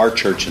lead our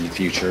church in the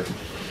future.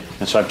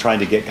 And so I'm trying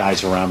to get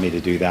guys around me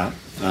to do that.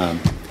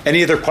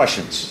 Any other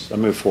questions? I'll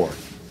move forward.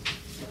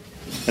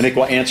 I think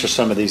we'll answer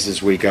some of these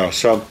as we go.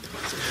 So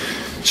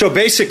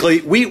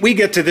basically, we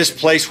get to this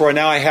place where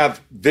now I have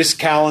this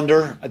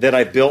calendar that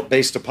I built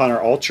based upon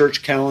our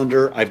all-church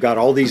calendar. I've got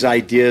all these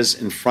ideas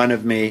in front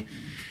of me.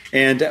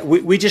 And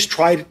we just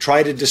try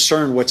to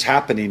discern what's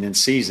happening in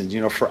seasons.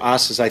 You know, for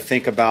us, as I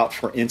think about,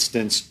 for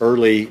instance,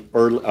 late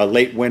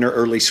winter,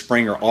 early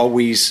spring are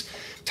always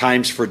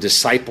times for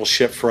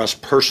discipleship, for us,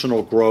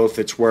 personal growth.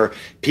 It's where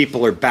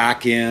people are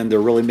back in.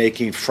 They're really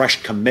making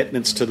fresh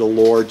commitments to the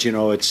Lord. You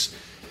know, it's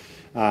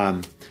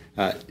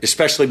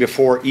especially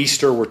before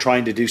Easter, we're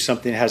trying to do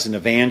something that has an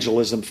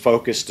evangelism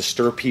focus to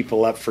stir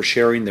people up for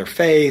sharing their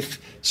faith.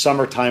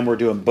 Summertime, we're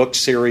doing book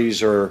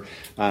series or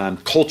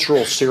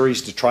cultural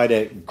series to try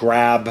to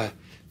grab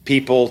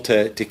people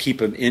to keep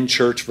them in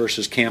church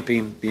versus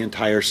camping the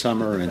entire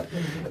summer and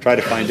try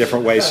to find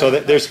different ways. So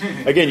that there's,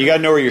 again, you got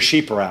to know where your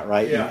sheep are at,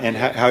 right? Yeah.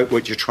 And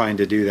what you're trying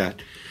to do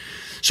that.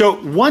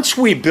 So once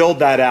we build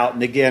that out,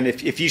 and again,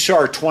 if you saw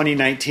our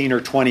 2019 or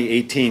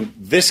 2018,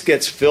 this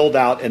gets filled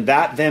out, and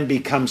that then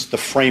becomes the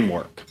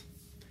framework.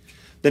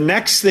 The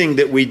next thing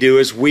that we do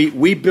is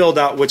we build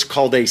out what's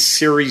called a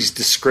series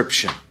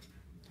description.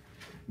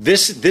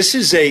 This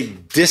is a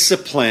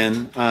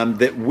discipline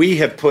that we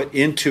have put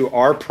into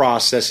our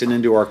process and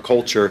into our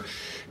culture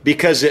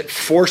because it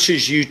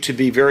forces you to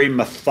be very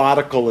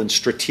methodical and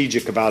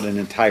strategic about an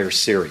entire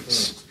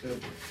series.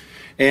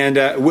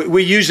 And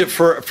we use it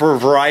for a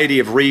variety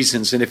of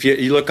reasons. And if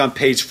you look on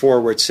page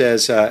 4 where it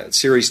says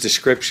series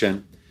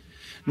description,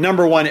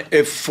 number one,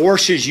 it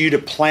forces you to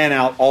plan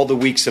out all the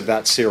weeks of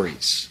that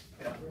series.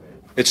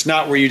 It's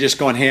not where you're just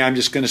going, hey, I'm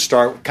just going to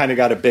start, kind of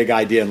got a big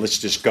idea and let's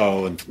just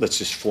go and let's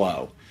just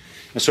flow.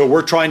 And so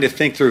we're trying to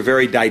think through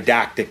very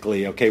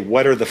didactically, okay,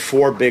 what are the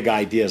 4 big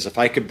ideas? If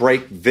I could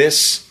break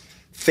this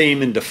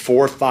theme into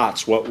 4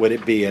 thoughts, what would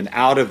it be? And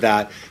out of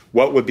that,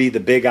 what would be the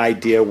big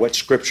idea? What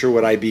scripture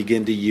would I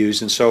begin to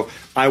use? And so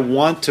I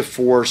want to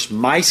force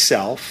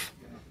myself,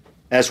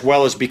 as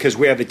well as because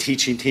we have a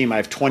teaching team, I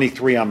have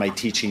 23 on my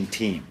teaching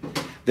team.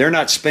 They're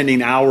not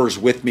spending hours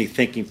with me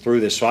thinking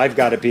through this, so I've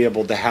got to be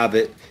able to have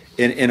it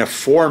in a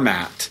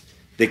format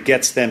that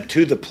gets them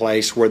to the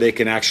place where they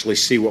can actually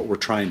see what we're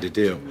trying to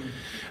do.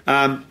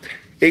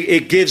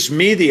 It gives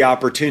me the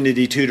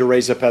opportunity, too, to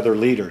raise up other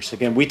leaders.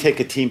 Again, we take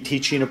a team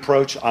teaching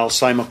approach. I'll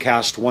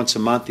simulcast once a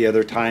month. The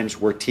other times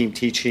we're team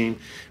teaching.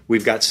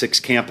 We've got 6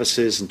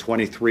 campuses and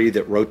 23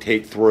 that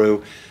rotate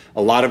through.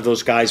 A lot of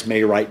those guys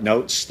may write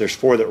notes. There's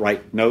 4 that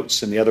write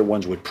notes, and the other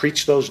ones would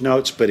preach those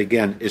notes. But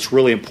again, it's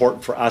really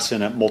important for us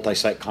in a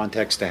multi-site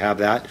context to have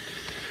that.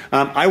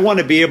 I want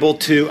to be able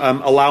to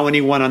allow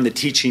anyone on the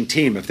teaching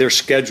team, if they're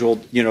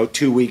scheduled,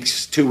 2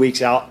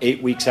 weeks out,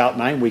 8 weeks out,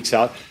 9 weeks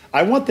out,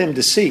 I want them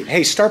to see,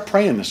 hey, start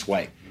praying this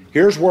way.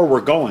 Here's where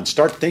we're going.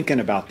 Start thinking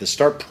about this.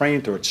 Start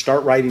praying through it.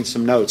 Start writing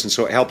some notes. And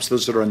so it helps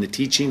those that are on the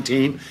teaching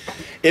team.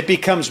 It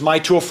becomes my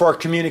tool for our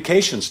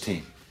communications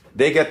team.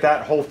 They get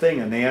that whole thing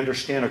and they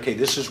understand, okay,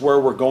 this is where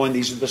we're going.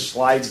 These are the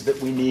slides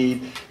that we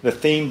need, the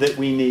theme that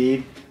we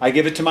need. I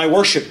give it to my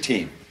worship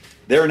team.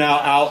 They're now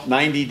out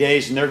 90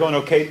 days and they're going,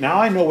 okay, now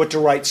I know what to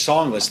write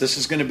song lists. This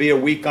is going to be a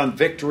week on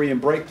victory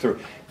and breakthrough.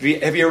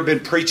 Have you ever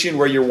been preaching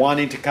where you're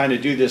wanting to kind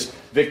of do this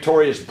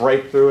victorious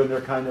breakthrough and they're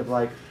kind of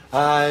like,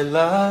 I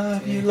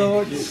love you,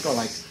 Lord. You just go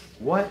like,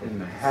 what in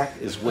the heck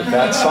is with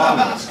that song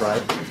list,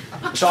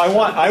 right? So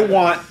I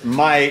want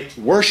my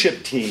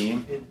worship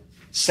team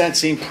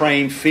sensing,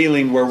 praying,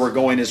 feeling where we're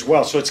going as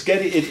well. So it's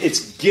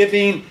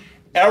giving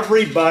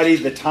everybody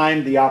the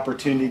time, the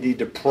opportunity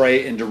to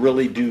pray and to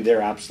really do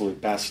their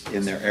absolute best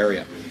in their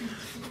area.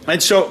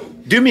 And so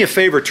do me a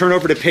favor, turn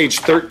over to page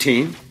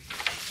 13.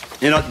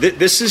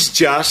 This is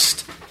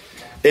just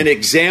an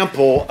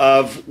example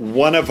of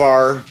one of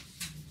our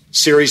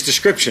series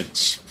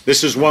descriptions.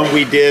 This is one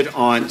we did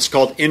it's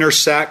called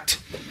Intersect.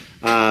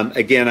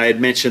 Again, I had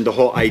mentioned the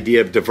whole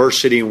idea of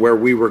diversity and where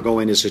we were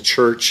going as a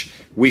church.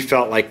 We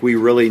felt like we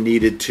really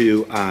needed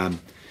to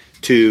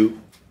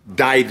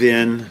dive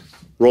in,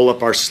 roll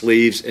up our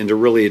sleeves, and to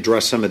really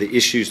address some of the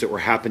issues that were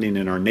happening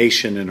in our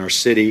nation and our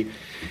city.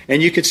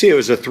 And you can see it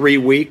was a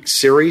 3-week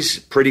series,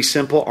 pretty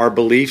simple, our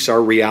beliefs,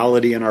 our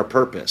reality, and our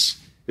purpose.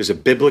 It was a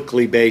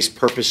biblically based,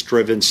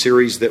 purpose-driven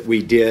series that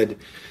we did.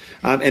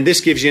 And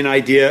this gives you an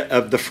idea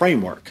of the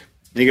framework.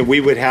 Again, we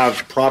would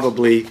have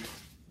probably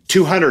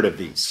 200 of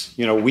these.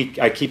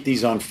 I keep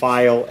these on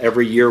file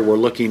every year. We're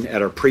looking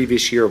at our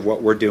previous year of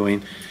what we're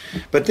doing.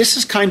 But this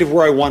is kind of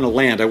where I want to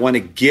land. I want to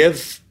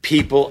give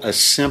people a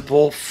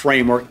simple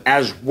framework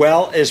as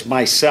well as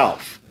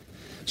myself.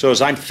 So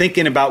as I'm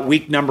thinking about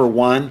week number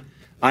 1,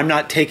 I'm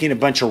not taking a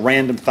bunch of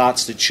random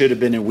thoughts that should have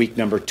been in week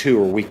number 2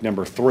 or week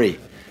number 3.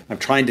 I'm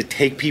trying to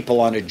take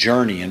people on a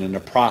journey and in a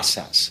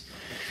process.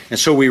 And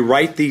so we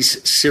write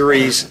these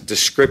series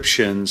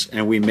descriptions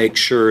and we make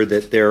sure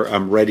that they're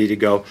ready to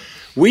go.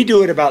 We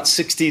do it about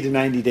 60 to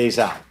 90 days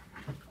out.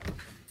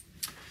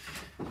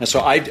 And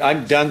so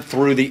I'm done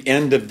through the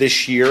end of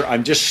this year.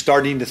 I'm just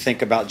starting to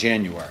think about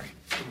January.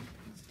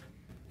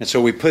 And so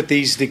we put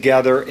these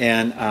together,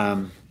 and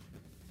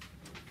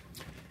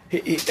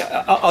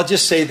I'll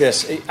just say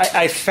this.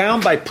 I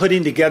found by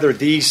putting together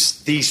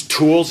these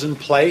tools in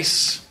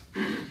place,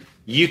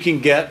 you can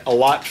get a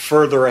lot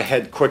further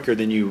ahead quicker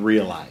than you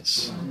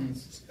realize.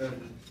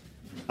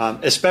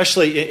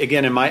 Especially,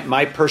 again, in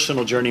my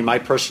personal journey, my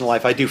personal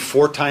life, I do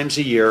 4 times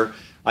a year.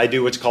 I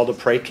do what's called a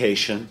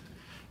praycation.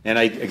 And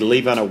I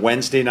leave on a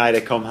Wednesday night.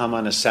 I come home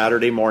on a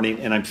Saturday morning,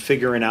 and I'm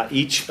figuring out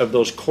each of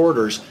those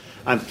quarters.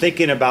 I'm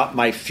thinking about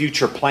my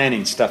future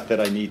planning stuff that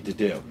I need to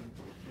do.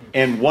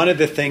 And one of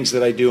the things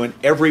that I do in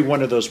every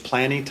one of those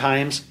planning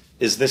times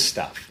is this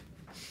stuff.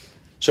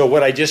 So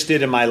what I just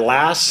did in my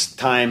last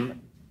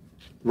time,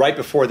 right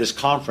before this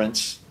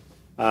conference,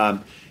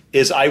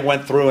 is I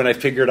went through and I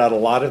figured out a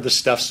lot of the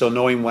stuff, so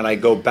knowing when I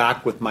go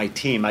back with my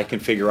team, I can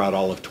figure out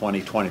all of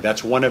 2020.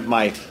 That's one of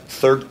my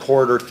third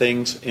quarter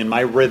things in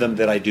my rhythm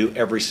that I do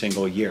every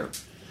single year.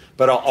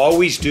 But I'll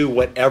always do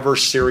whatever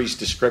series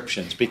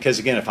descriptions, because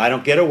again, if I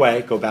don't get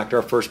away, go back to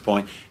our first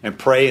point, and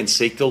pray and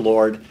seek the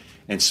Lord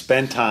and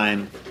spend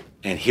time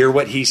and hear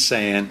what He's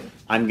saying,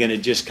 I'm going to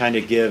just kind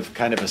of give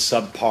kind of a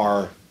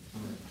subpar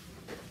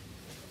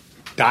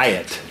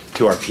diet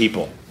to our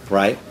people,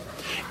 right?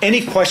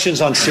 Any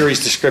questions on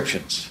series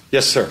descriptions?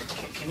 Yes, sir.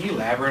 Can you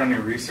elaborate on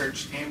your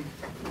research team?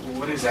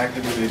 What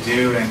exactly do they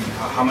do, and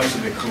how much do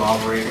they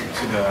collaborate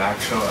to the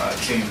actual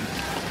team?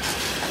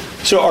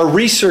 So our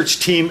research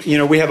team,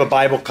 we have a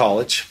Bible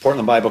college,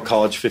 Portland Bible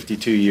College,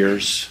 52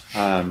 years.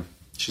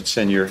 Should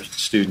send your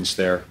students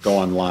there. Go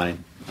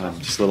online.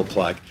 Just a little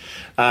plug.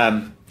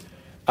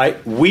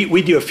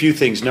 We do a few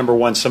things. Number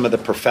one, some of the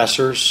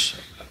professors.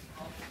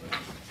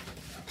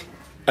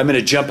 I'm going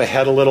to jump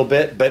ahead a little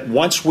bit, but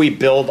once we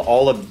build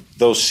all of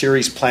those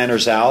series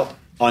planners out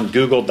on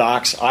Google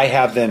Docs, I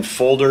have then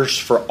folders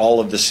for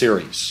all of the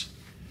series.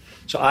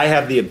 So I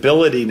have the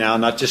ability now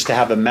not just to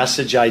have a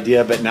message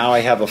idea, but now I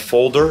have a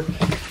folder.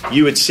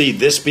 You would see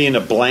this being a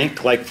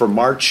blank, like for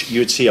March, you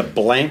would see a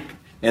blank.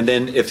 And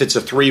then if it's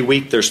a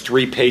 3-week, there's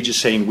 3 pages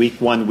saying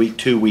week 1, week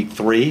 2, week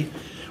 3,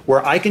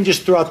 where I can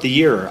just throughout the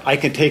year, I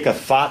can take a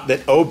thought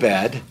that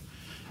Obed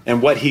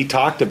and what he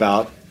talked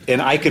about,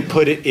 and I can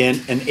put it in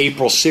an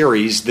April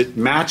series that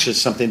matches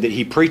something that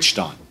he preached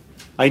on.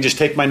 I can just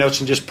take my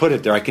notes and just put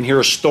it there. I can hear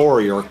a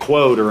story or a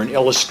quote or an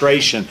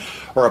illustration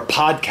or a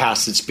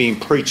podcast that's being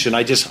preached, and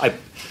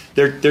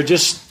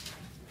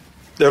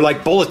they're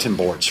like bulletin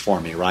boards for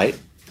me, right?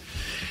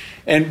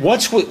 And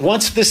once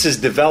this is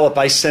developed,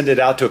 I send it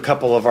out to a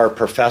couple of our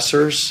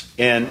professors,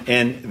 and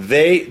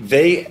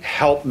they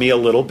help me a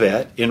little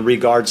bit in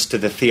regards to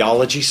the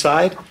theology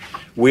side.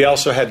 We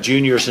also have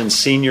juniors and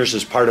seniors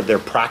as part of their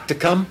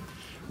practicum,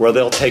 where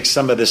they'll take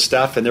some of this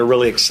stuff, and they're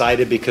really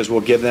excited because we'll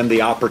give them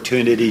the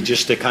opportunity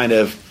just to kind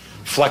of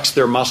flex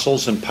their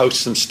muscles and post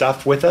some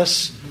stuff with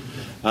us.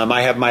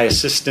 I have my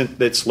assistant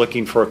that's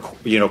looking for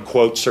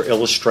quotes or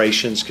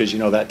illustrations, because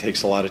that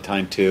takes a lot of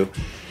time too.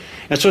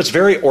 And so it's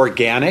very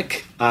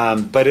organic,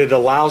 but it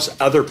allows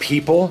other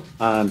people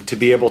to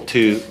be able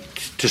to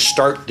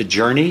start the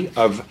journey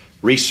of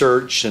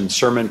research and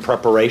sermon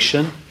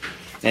preparation,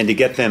 and to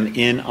get them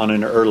in on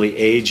an early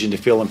age and to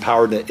feel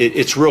empowered.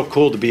 It's real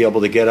cool to be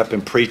able to get up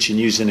and preach and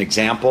use an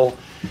example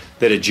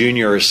that a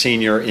junior or a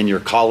senior in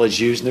your college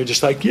used, and they're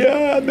just like,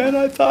 yeah, man,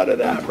 I thought of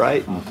that,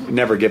 right?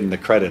 Never give them the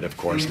credit, of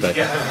course, but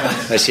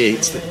I see.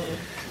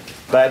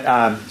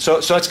 But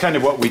so that's kind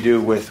of what we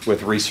do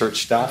with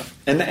research stuff.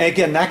 And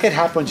again, that could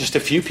happen when just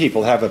a few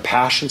people have a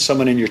passion.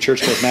 Someone in your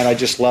church goes, man, I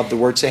just love the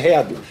word. Say, hey,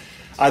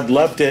 I'd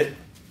love to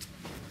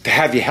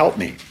have you help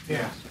me.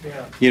 Yeah.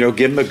 Give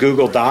them a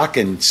Google Doc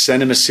and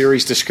send them a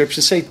series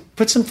description. Say,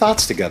 put some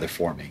thoughts together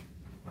for me.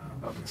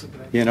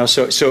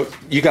 So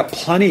you got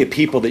plenty of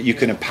people that you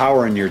can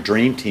empower in your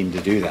dream team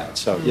to do that.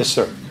 So, yes,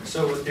 sir.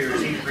 So with your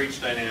team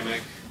preach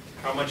dynamic,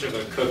 how much of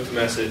a cooked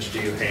message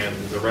do you hand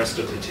the rest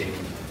of the team?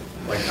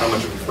 Like, how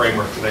much of a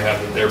framework do they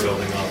have that they're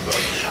building off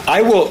of?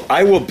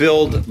 I will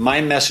build my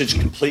message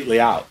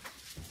completely out.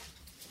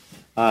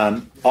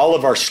 All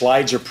of our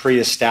slides are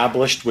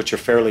pre-established, which are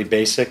fairly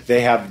basic.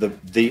 They have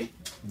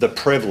the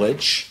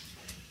privilege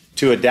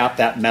to adapt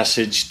that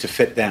message to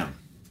fit them.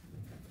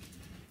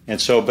 And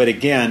so, but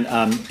again,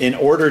 in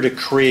order to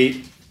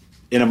create,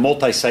 in a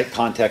multi-site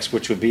context,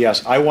 which would be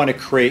us, I want to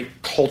create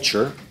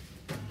culture,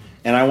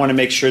 and I want to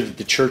make sure that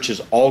the church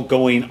is all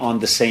going on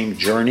the same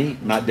journey,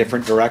 not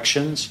different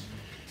directions.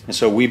 And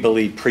so we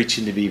believe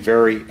preaching to be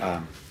very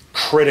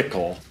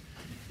critical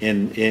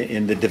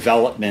in the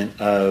development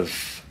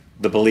of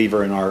the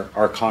believer in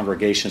our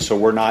congregation. So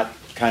we're not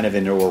kind of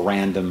into a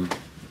random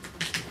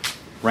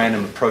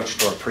approach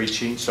to our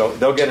preaching. So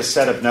they'll get a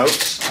set of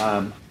notes.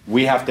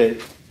 We have to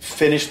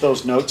finish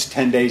those notes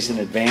 10 days in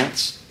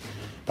advance.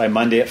 By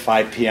Monday at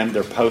 5 p.m.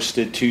 they're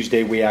posted.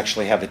 Tuesday we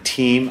actually have a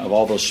team of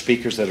all those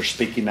speakers that are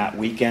speaking that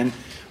weekend.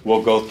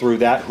 We'll go through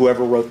that.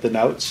 Whoever wrote the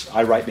notes,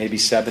 I write maybe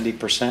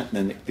 70%, and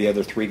then the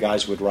other 3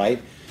 guys would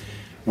write.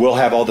 We'll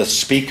have all the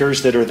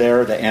speakers that are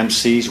there, the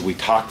MCs. We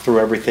talk through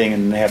everything,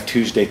 and they have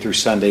Tuesday through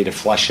Sunday to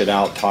flesh it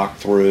out, talk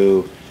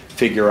through,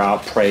 figure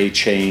out, pray,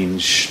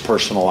 change,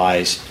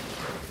 personalize,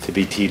 to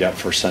be teed up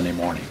for Sunday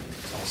morning.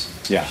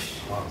 Awesome. Yeah.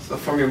 So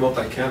from your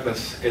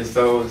multi-campus, is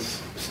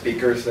those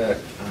speakers that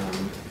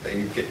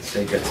you get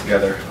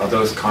together, are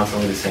those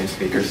constantly the same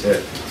speakers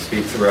that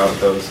speak throughout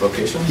those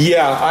locations?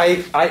 Yeah,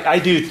 I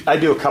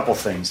do a couple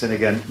things. And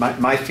again,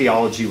 my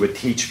theology would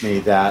teach me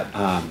that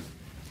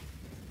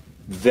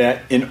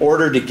that in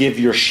order to give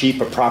your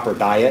sheep a proper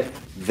diet,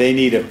 they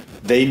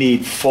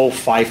need full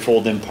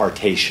 5-fold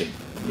impartation.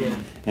 Yeah.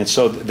 And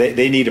so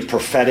they need a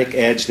prophetic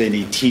edge, they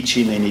need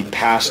teaching, they need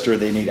pastor,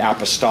 they need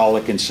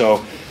apostolic. And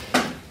so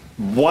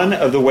one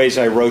of the ways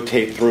I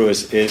rotate through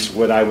is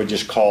what I would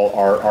just call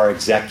our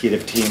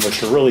executive team,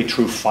 which are really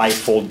true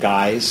 5-fold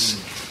guys.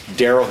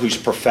 Daryl, who's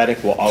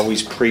prophetic, will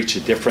always preach a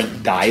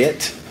different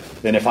diet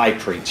than if I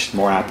preached,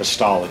 more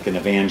apostolic and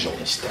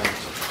evangelist.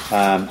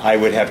 I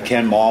would have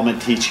Ken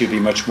Mallman teach. He'd be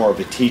much more of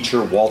a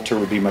teacher. Walter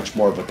would be much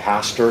more of a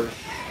pastor.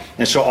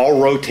 And so I'll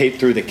rotate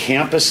through the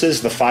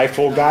campuses, the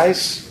 5-fold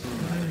guys,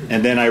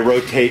 and then I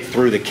rotate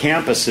through the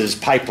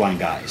campuses, pipeline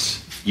guys.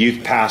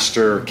 Youth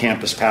pastor,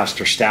 campus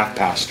pastor, staff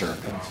pastor.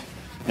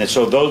 And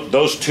so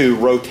those 2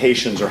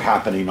 rotations are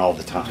happening all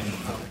the time.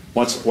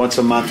 Once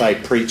a month I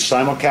preach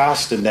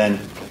simulcast, and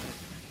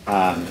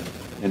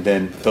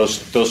then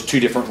those 2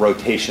 different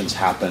rotations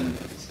happen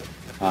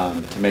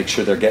to make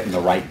sure they're getting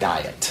the right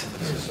diet.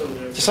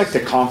 Just like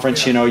the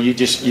conference,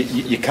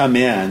 you come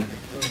in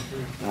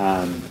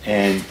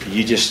and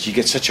you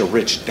get such a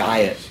rich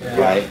diet,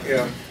 right?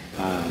 Yeah.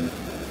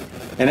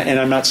 And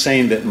I'm not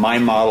saying that my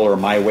model or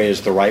my way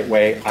is the right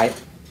way.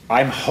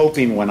 I'm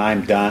hoping when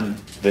I'm done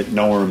that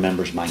no one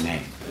remembers my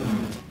name,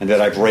 and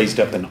that I've raised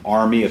up an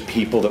army of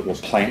people that will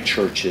plant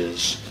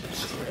churches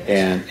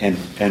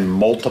and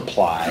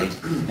multiply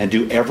and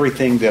do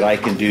everything that I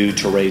can do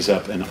to raise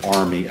up an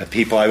army of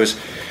people. I was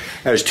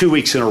 2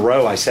 weeks in a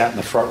row, I sat in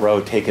the front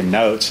row taking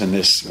notes, and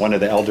one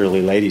of the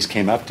elderly ladies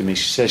came up to me.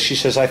 She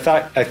says, I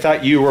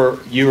thought you were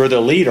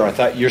the leader. I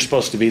thought you're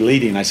supposed to be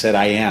leading. I said,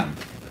 I am.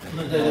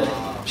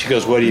 She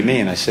goes, what do you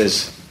mean? I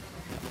says,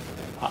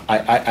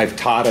 I've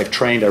taught, I've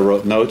trained, I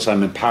wrote notes,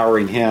 I'm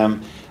empowering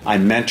him,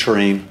 I'm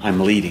mentoring, I'm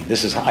leading.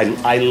 This is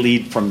I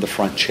lead from the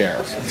front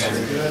chair.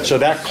 So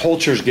that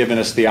culture's given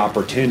us the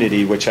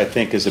opportunity, which I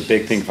think is a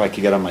big thing if I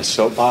could get on my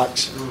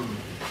soapbox.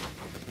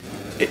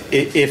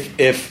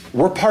 If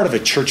we're part of a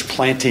church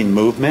planting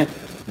movement,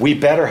 we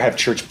better have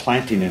church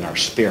planting in our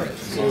spirit.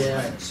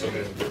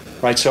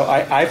 Right? So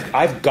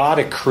I've got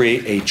to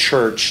create a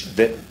church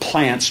that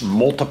plants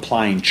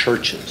multiplying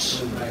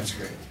churches. That's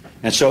great.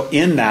 And so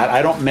in that,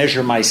 I don't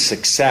measure my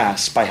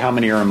success by how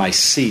many are in my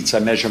seats. I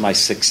measure my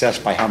success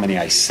by how many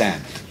I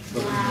send.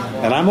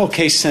 Wow. And I'm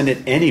okay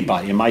sending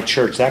anybody in my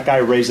church. That guy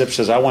raised up,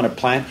 says, I want to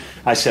plant.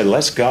 I said,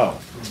 let's go.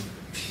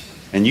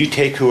 And you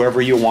take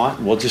whoever you want,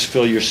 and we'll just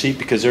fill your seat,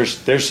 because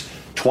there's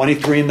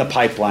 23 in the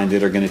pipeline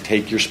that are going to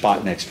take your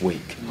spot next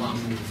week.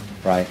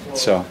 Right?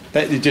 So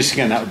that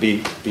would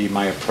be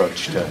my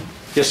approach to it.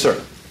 Yes,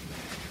 sir.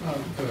 How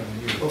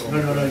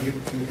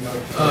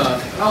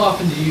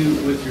often do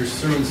you, with your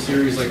sermon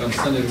series, like on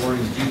Sunday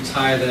mornings, do you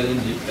tie that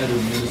into other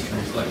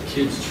ministries, like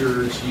kids'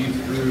 church, youth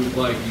group,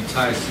 like you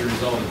tie a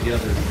series all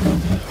together?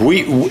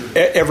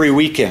 Every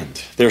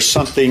weekend, there's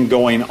something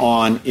going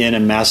on in a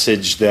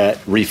message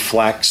that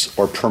reflects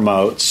or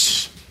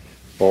promotes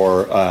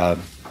or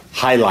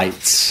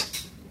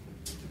highlights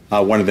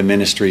one of the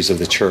ministries of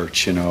the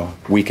church.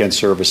 Weekend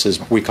services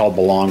we call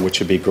Belong, which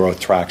would be growth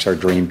tracks, our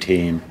dream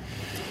team.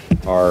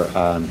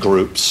 Our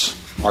groups,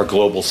 our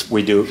global,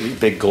 we do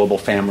big global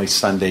family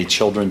Sunday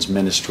children's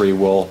ministry.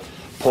 We'll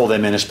pull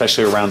them in,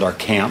 especially around our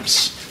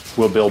camps.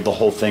 We'll build the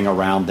whole thing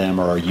around them,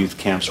 or our youth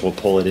camps, we'll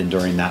pull it in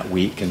during that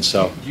week. And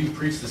so, do you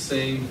preach the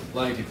same,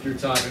 like if you're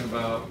talking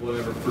about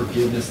whatever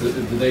forgiveness, do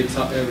they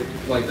talk,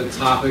 like the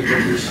topic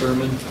of your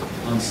sermon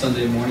on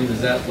Sunday morning? Is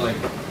that like,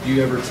 do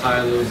you ever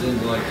tie those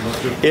into like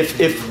what?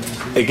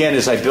 If again,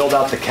 as I build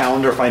out the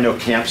calendar, if I know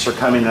camps are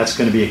coming, that's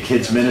going to be a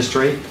kids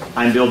ministry.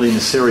 I'm building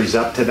the series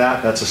up to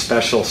that. That's a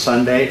special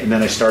Sunday, and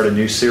then I start a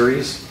new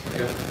series.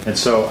 Okay. And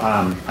so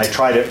I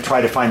try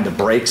to find the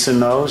breaks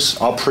in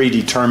those. I'll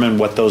predetermine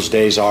what those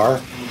days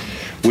are.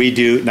 We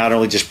do not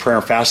only just prayer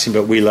and fasting,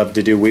 but we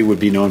would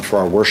be known for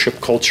our worship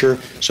culture.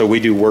 So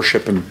we do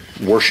worship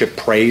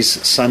praise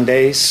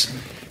Sundays,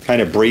 kind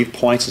of brief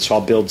points. And so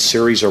I'll build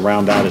series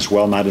around that as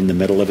well, not in the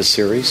middle of a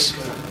series.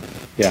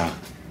 Yeah.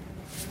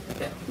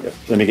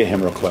 Let me get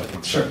him real quick.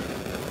 Sure.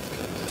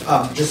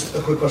 Just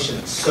a quick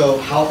question. So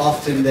how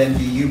often then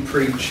do you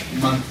preach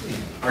monthly?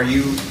 Are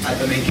you at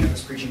the main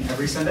campus preaching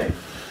every Sunday?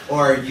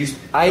 Or are you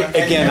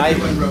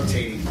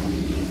rotating?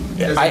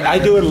 I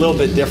do it a little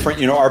bit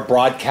different. Our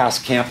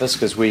broadcast campus,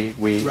 because we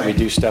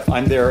do stuff.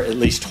 I'm there at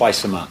least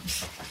twice a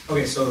month.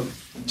 Okay, so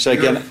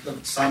again,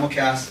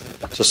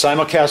 simulcast. So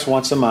simulcast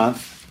once a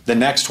month. The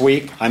next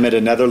week, I'm at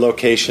another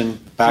location,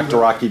 back to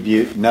Rocky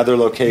Butte, another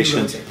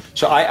location.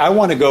 So I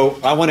want to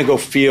go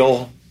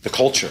feel the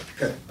culture.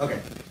 Good. Okay,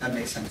 that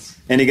makes sense.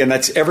 And again,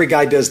 every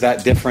guy does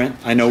that different.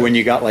 I know when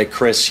you got like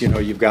Chris,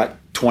 you've got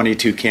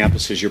 22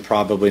 campuses. You're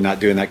probably not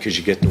doing that because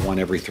you get to one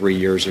every 3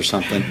 years or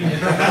something.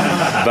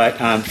 But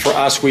for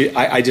us,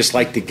 I just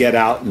like to get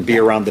out and be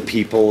around the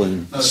people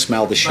and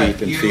smell the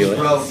sheep and feel it.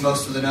 You wrote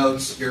most of the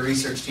notes. Your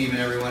research team and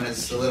everyone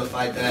has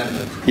solidified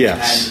them.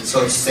 Yes. And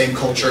so it's the same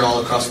culture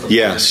all across the board.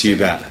 Yes, you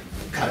bet.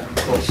 Kind of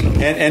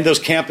cool. And those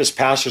campus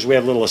pastors, we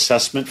have little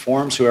assessment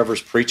forms.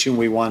 Whoever's preaching,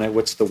 we want to,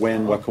 what's the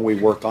win? What can we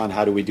work on?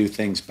 How do we do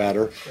things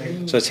better?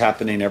 So it's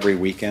happening every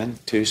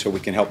weekend, too, so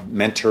we can help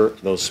mentor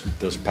those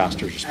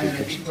pastors or speakers. And I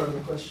think part of the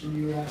question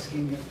you were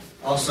asking,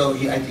 also,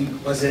 I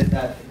think, was it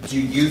that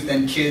do youth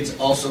and kids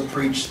also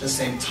preach the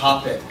same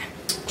topic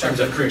in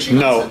terms of preaching?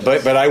 No,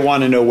 but I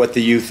want to know what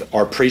the youth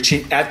are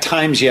preaching. At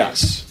times,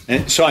 yes.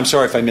 And so I'm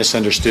sorry if I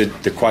misunderstood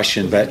the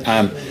question, but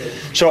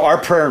so our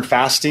prayer and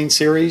fasting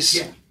series...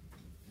 Yeah.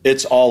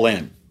 It's all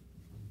in.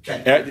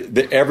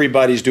 Okay.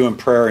 Everybody's doing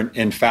prayer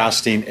and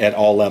fasting at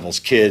all levels: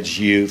 kids,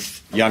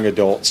 youth, young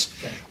adults.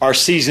 Okay. Our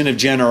season of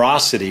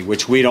generosity,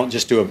 which we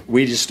just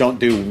don't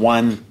do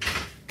one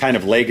kind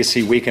of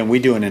legacy weekend. We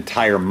do an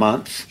entire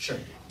month. Sure.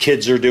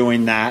 Kids are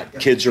doing that.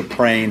 Yep. Kids are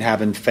praying,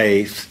 having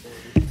faith,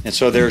 and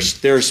so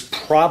there's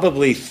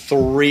probably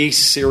 3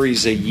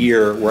 series a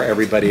year where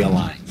everybody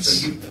aligns.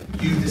 So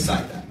you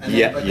decide that, and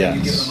then, but then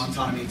you give them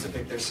autonomy to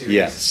pick their series.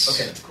 Yes.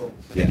 Okay, cool.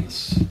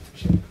 Yes.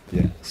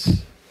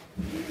 Yes.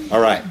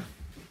 All right.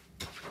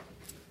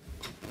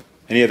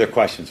 Any other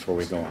questions before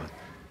we go on?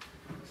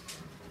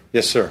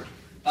 Yes, sir.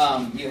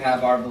 You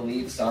have our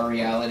beliefs, our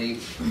reality,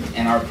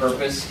 and our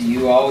purpose.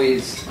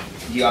 Is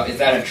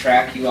that a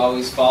track you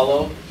always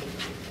follow?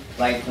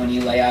 like when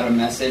you lay out a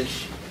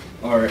message,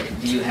 or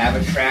do you have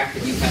a track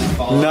that you kind of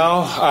follow?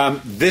 No,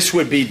 this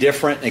would be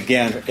different.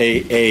 Again,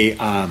 it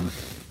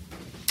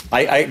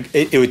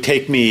would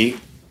take me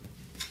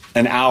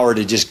an hour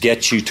to just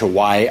get you to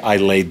why I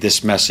laid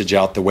this message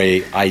out the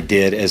way I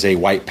did as a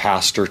white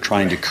pastor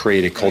trying to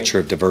create a culture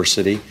of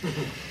diversity.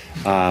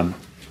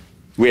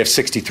 We have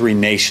 63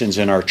 nations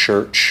in our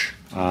church.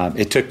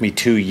 It took me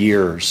 2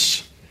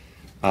 years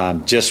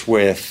just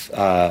with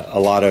a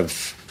lot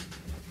of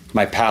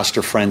my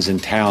pastor friends in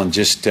town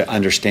just to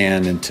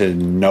understand and to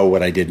know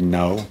what I didn't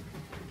know.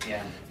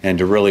 Yeah. And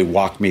to really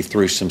walk me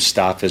through some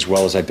stuff, as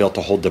well as I built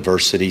a whole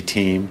diversity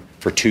team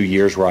for 2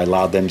 years where I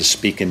allowed them to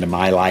speak into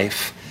my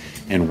life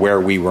and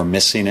where we were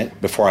missing it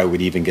before I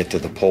would even get to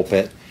the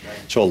pulpit.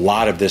 So a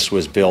lot of this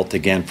was built,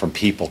 again, from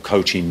people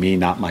coaching me,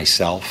 not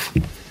myself.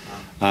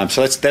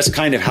 So that's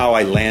kind of how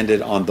I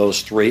landed on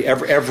those three.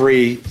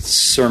 Every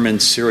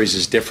sermon series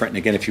is different. And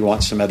again, if you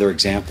want some other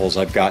examples,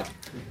 I've got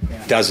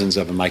dozens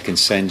of them. I can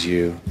send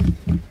you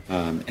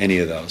any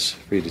of those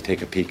for you to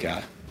take a peek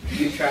at. Do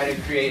you try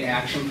to create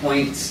action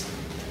points?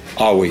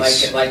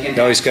 Always. Like you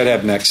always got to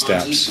have next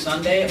steps. On each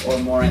Sunday, or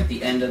more at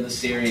the end of the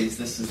series,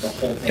 this is the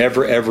whole thing?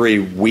 Every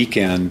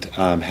weekend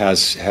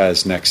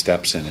has next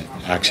steps in it.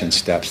 Action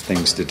steps,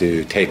 things to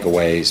do,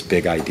 takeaways,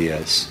 big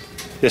ideas.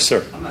 Yes,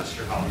 sir. I'm not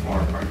sure how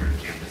far apart your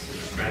campus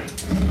is spread.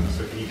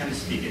 So can you kind of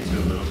speak into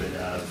a little bit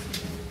of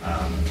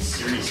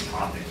series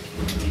topic?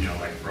 You know,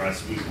 like for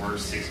us, we're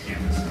 6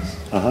 campuses.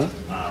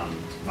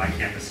 My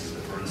campus is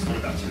the furthest one,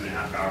 about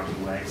 2.5 hours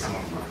away. Some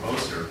of them are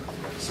closer.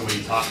 So when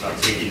you talk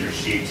about taking your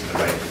sheet to the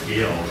right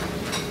field,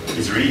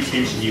 is there any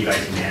tension you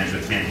guys manage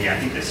with, man, hey, I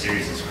think this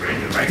series is great,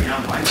 but right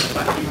now, why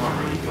people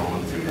aren't really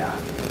going through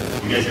that?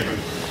 You guys ever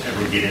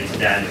get into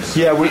that?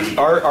 Yeah,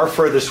 our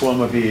furthest one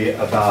would be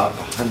about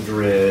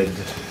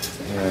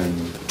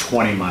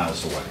 120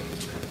 miles away.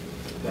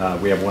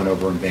 We have one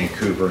over in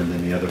Vancouver, and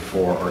then the other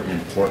 4 are in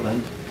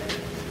Portland.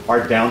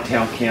 Our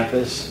downtown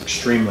campus,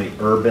 extremely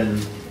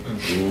urban,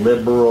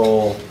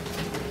 liberal.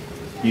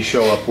 You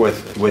show up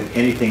with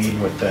anything, even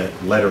with the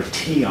letter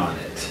T on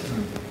it,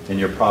 and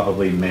you're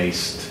probably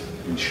maced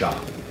and shot.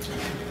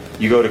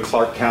 You go to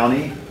Clark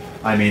County,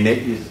 I mean,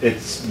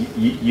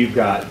 you've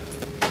got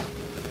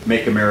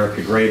Make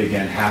America Great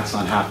Again hats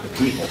on half the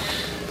people.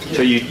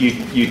 So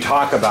you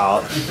talk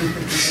about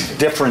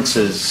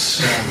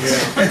differences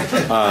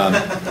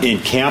in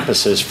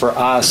campuses. For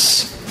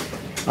us,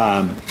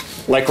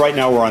 like right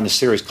now we're on a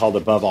series called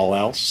Above All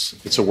Else.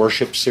 It's a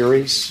worship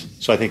series,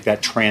 so I think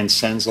that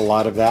transcends a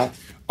lot of that.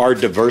 Our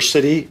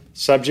diversity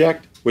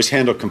subject was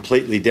handled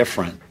completely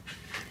different,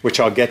 which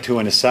I'll get to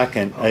in a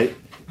second.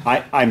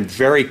 I'm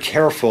very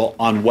careful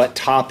on what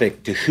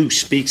topic to who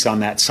speaks on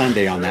that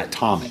Sunday on that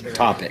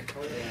topic.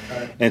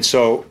 And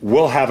so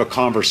we'll have a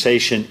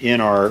conversation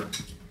in our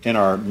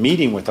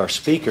meeting with our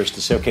speakers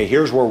to say, okay,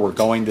 here's where we're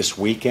going this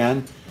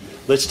weekend.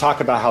 Let's talk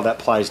about how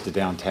that applies to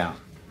downtown.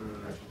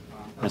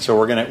 And so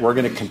we're gonna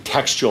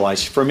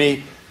contextualize. For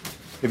me,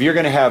 if you're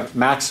going to have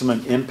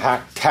maximum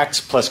impact,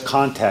 text plus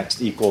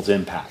context equals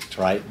impact,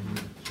 right?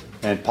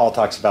 And Paul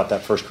talks about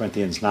that 1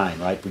 Corinthians 9,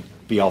 right?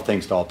 Be all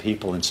things to all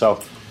people. And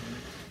so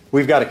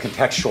we've got to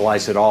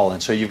contextualize it all.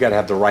 And so you've got to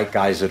have the right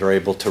guys that are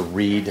able to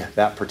read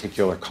that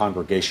particular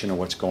congregation and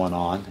what's going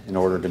on in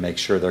order to make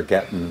sure they're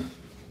getting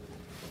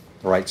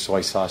the right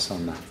soy sauce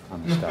on the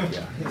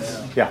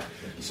stuff. Yeah.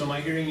 So am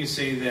I hearing you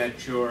say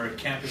that your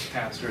campus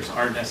pastors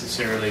aren't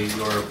necessarily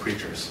your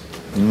preachers?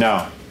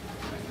 No.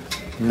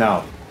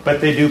 But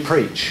they do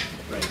preach.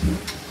 Right.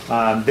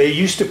 They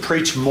used to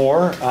preach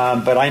more,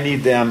 but I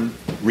need them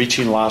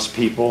reaching lost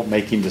people,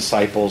 making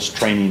disciples,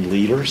 training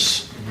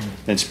leaders,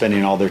 than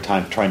spending all their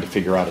time trying to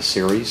figure out a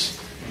series.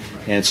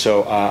 And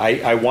so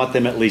I want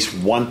them at least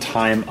one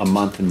time a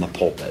month in the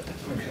pulpit.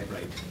 Okay,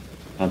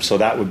 right. So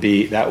that would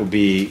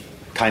be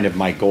kind of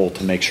my goal,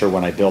 to make sure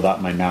when I build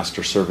out my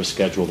master service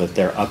schedule that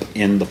they're up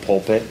in the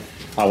pulpit.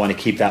 I want to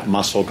keep that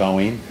muscle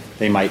going.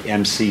 They might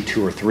MC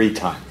 2 or 3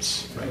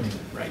 times.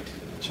 Right.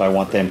 So I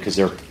want them, because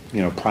they're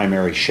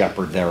primary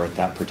shepherd there at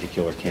that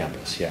particular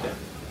campus. Yeah.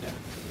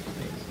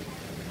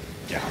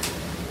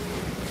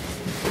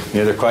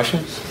 Any other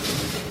questions?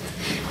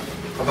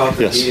 About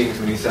the Yes. meetings,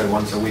 when you said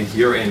once a week,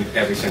 you're in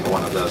every single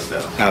one of those,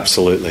 though.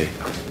 Absolutely.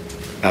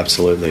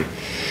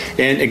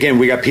 And again,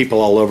 we got people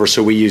all over,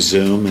 so we use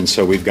Zoom, and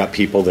so we've got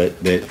people that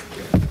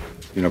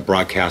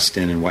broadcast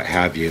in and what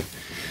have you.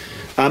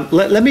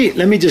 Let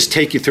me just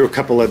take you through a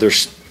couple other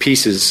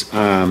pieces.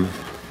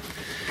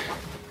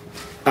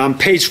 On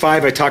page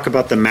 5, I talk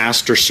about the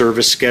master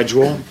service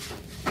schedule.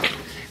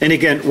 And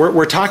again,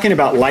 we're talking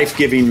about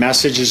life-giving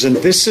messages, and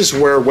this is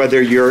where, whether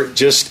you're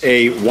just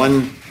a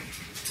one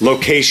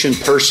location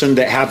person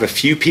that have a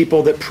few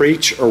people that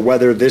preach, or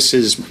whether this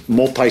is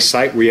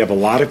multi-site where you have a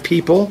lot of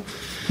people,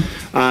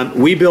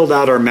 we build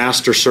out our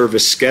master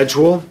service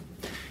schedule,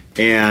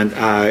 and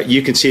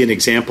you can see an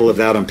example of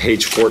that on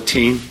page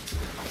 14.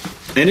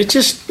 And it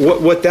just,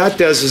 what that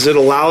does is it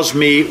allows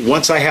me,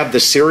 once I have the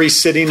series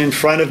sitting in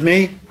front of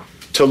me,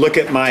 to look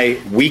at my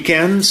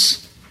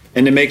weekends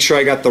and to make sure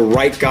I got the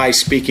right guy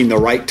speaking the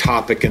right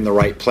topic in the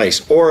right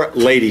place, or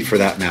lady for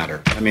that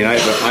matter. I mean, I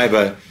have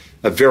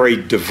a very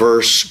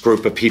diverse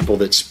group of people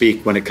that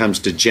speak when it comes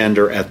to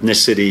gender,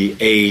 ethnicity,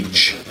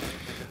 age.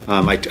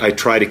 I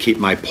try to keep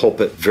my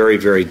pulpit very,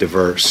 very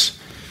diverse.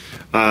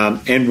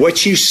 And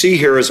what you see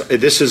here is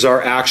this is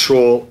our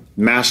actual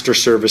master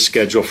service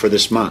schedule for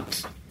this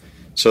month.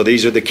 So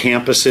these are the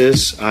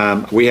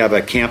campuses. We have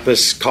a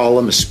campus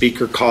column, a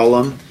speaker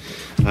column.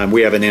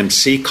 We have an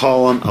MC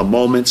column, a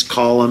moments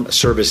column, a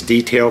service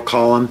detail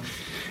column.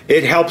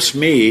 It helps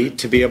me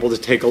to be able to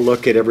take a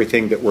look at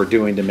everything that we're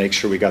doing to make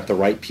sure we got the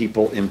right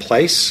people in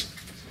place.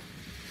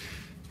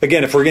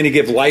 Again, if we're going to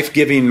give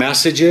life-giving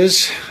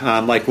messages,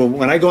 like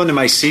when I go into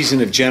my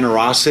season of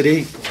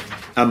generosity,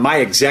 my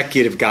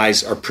executive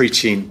guys are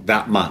preaching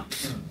that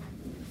month.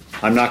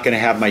 I'm not going to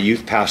have my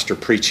youth pastor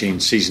preaching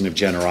season of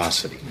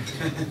generosity.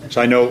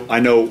 So I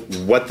know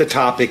what the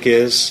topic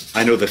is.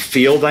 I know the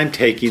field I'm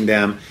taking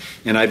them,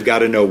 and I've got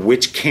to know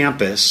which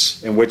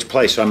campus and which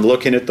place. So I'm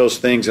looking at those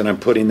things and I'm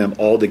putting them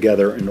all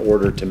together in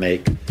order to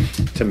make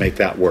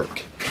that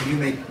work.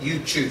 You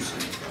choose,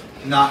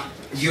 not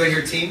you and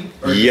your team?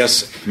 Or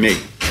yes, me.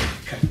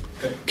 Okay,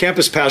 good.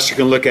 Campus pastor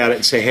can look at it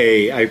and say,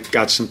 hey, I've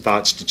got some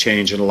thoughts to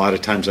change, and a lot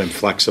of times I'm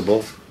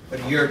flexible.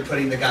 But you're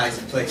putting the guys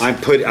in place.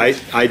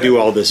 I do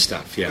all this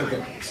stuff, yeah.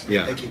 Okay.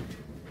 Yeah. Thank you.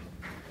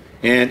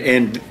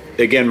 And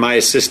again, my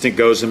assistant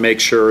goes and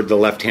makes sure the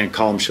left-hand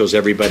column shows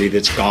everybody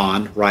that's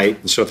gone, right?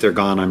 And so if they're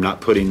gone, I'm not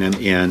putting them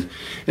in.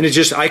 And it's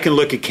just, I can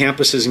look at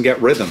campuses and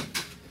get rhythm.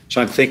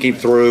 So I'm thinking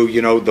through,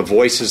 the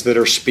voices that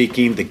are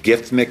speaking, the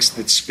gift mix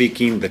that's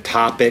speaking, the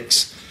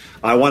topics.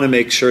 I want to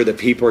make sure that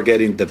people are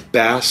getting the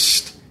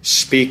best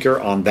speaker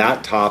on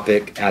that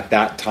topic at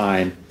that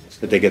time,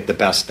 that they get the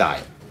best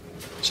diet.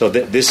 So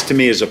this to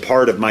me is a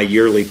part of my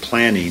yearly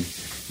planning,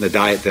 the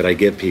diet that I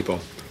give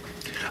people.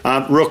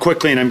 Real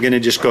quickly, and I'm going to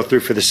just go through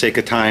for the sake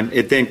of time,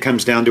 it then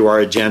comes down to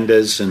our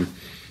agendas, and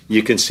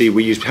you can see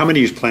how many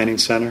use Planning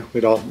Center? A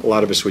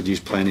lot of us would use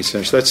Planning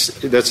Center. So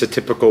that's a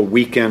typical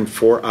weekend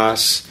for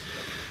us,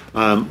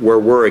 where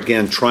we're,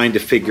 again, trying to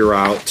figure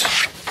out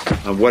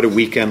what a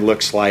weekend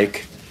looks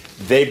like.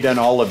 They've done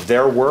all of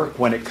their work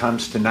when it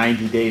comes to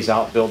 90 days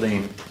out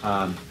building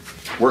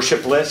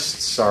worship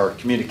lists. Our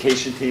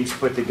communication teams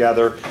put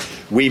together.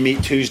 We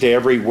meet Tuesday.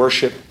 Every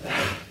worship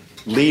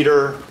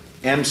leader,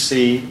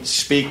 MC,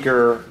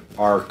 speaker,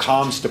 our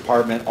comms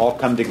department all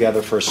come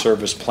together for a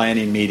service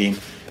planning meeting.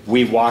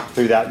 We walk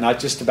through that, not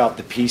just about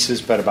the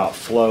pieces, but about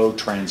flow,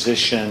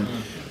 transition,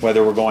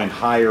 whether we're going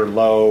high or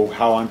low,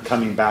 how I'm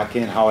coming back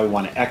in, how I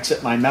want to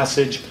exit my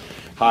message,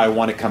 how I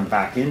want to come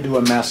back into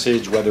a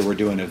message, whether we're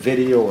doing a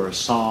video or a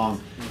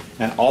song.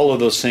 And all of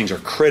those things are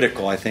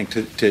critical, I think,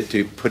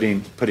 to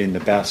putting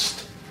the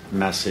best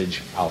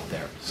message out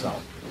there. So,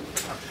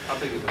 how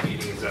big of a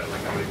meeting is that?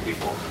 Like how many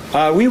people?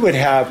 We would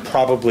have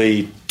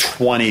probably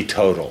 20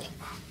 total.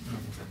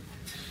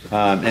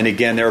 And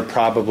again, there would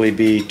probably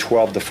be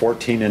 12 to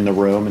 14 in the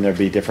room, and there'd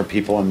be different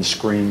people on the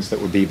screens that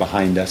would be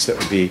behind us that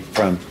would be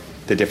from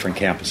the different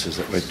campuses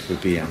that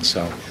would be in.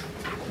 So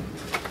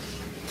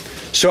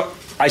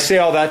I say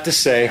all that to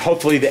say,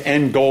 hopefully the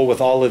end goal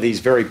with all of these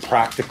very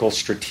practical,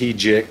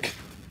 strategic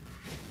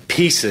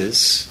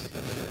pieces,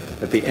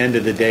 at the end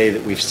of the day,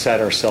 that we've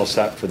set ourselves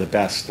up for the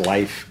best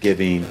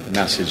life-giving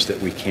message that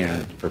we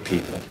can for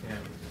people.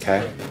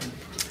 Okay?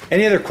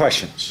 Any other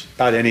questions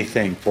about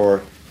anything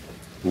before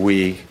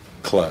we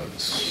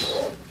close?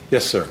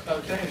 Yes, sir. Can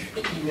I have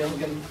your email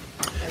again?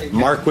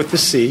 Mark with the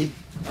C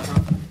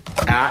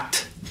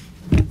at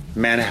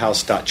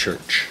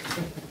manahouse.church.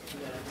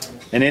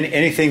 And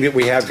anything that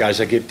we have, guys,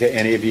 I give to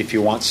any of you if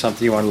you want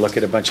something, you want to look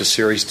at a bunch of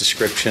series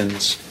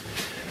descriptions.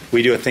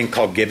 We do a thing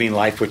called Giving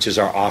Life, which is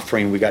our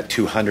offering. We got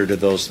 200 of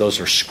those. Those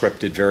are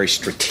scripted, very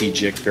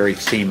strategic, very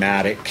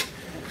thematic.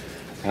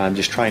 I'm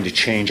just trying to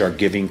change our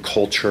giving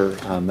culture.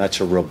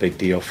 That's a real big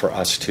deal for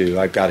us, too.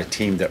 I've got a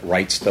team that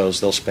writes those.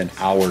 They'll spend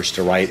hours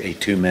to write a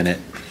 2-minute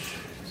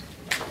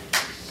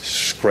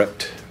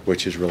script,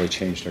 which has really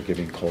changed our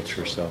giving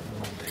culture. So,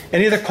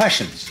 any other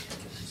questions?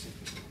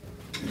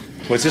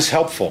 Was this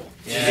helpful?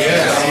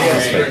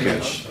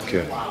 Yes.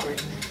 Good.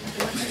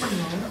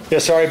 Yeah,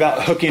 sorry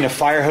about hooking a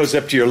fire hose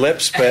up to your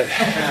lips, but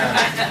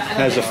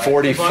that was a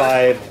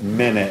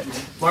 45-minute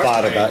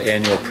thought about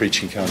annual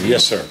preaching calendar.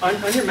 Yes, sir.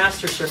 On your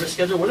master service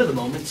schedule, what are the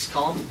moments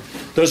called?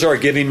 Those are our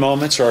giving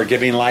moments or our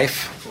giving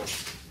life.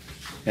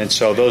 And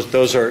so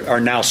those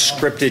are now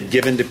scripted,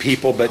 given to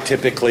people, but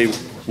typically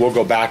we'll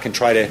go back and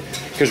try to,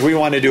 because we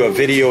want to do a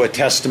video, a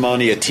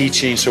testimony, a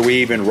teaching, so we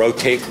even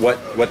rotate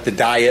what the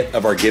diet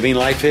of our giving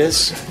life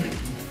is,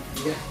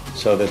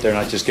 so that they're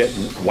not just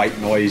getting white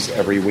noise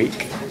every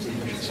week.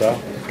 So,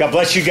 God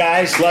bless you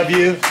guys. Love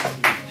you.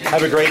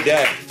 Have a great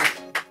day.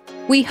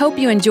 We hope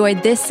you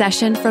enjoyed this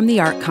session from the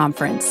ARC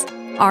Conference.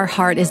 Our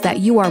heart is that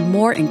you are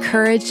more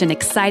encouraged and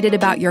excited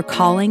about your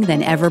calling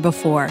than ever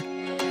before.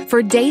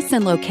 For dates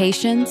and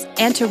locations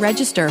and to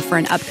register for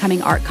an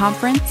upcoming ARC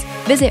Conference,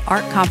 visit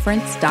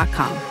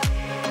arcconference.com.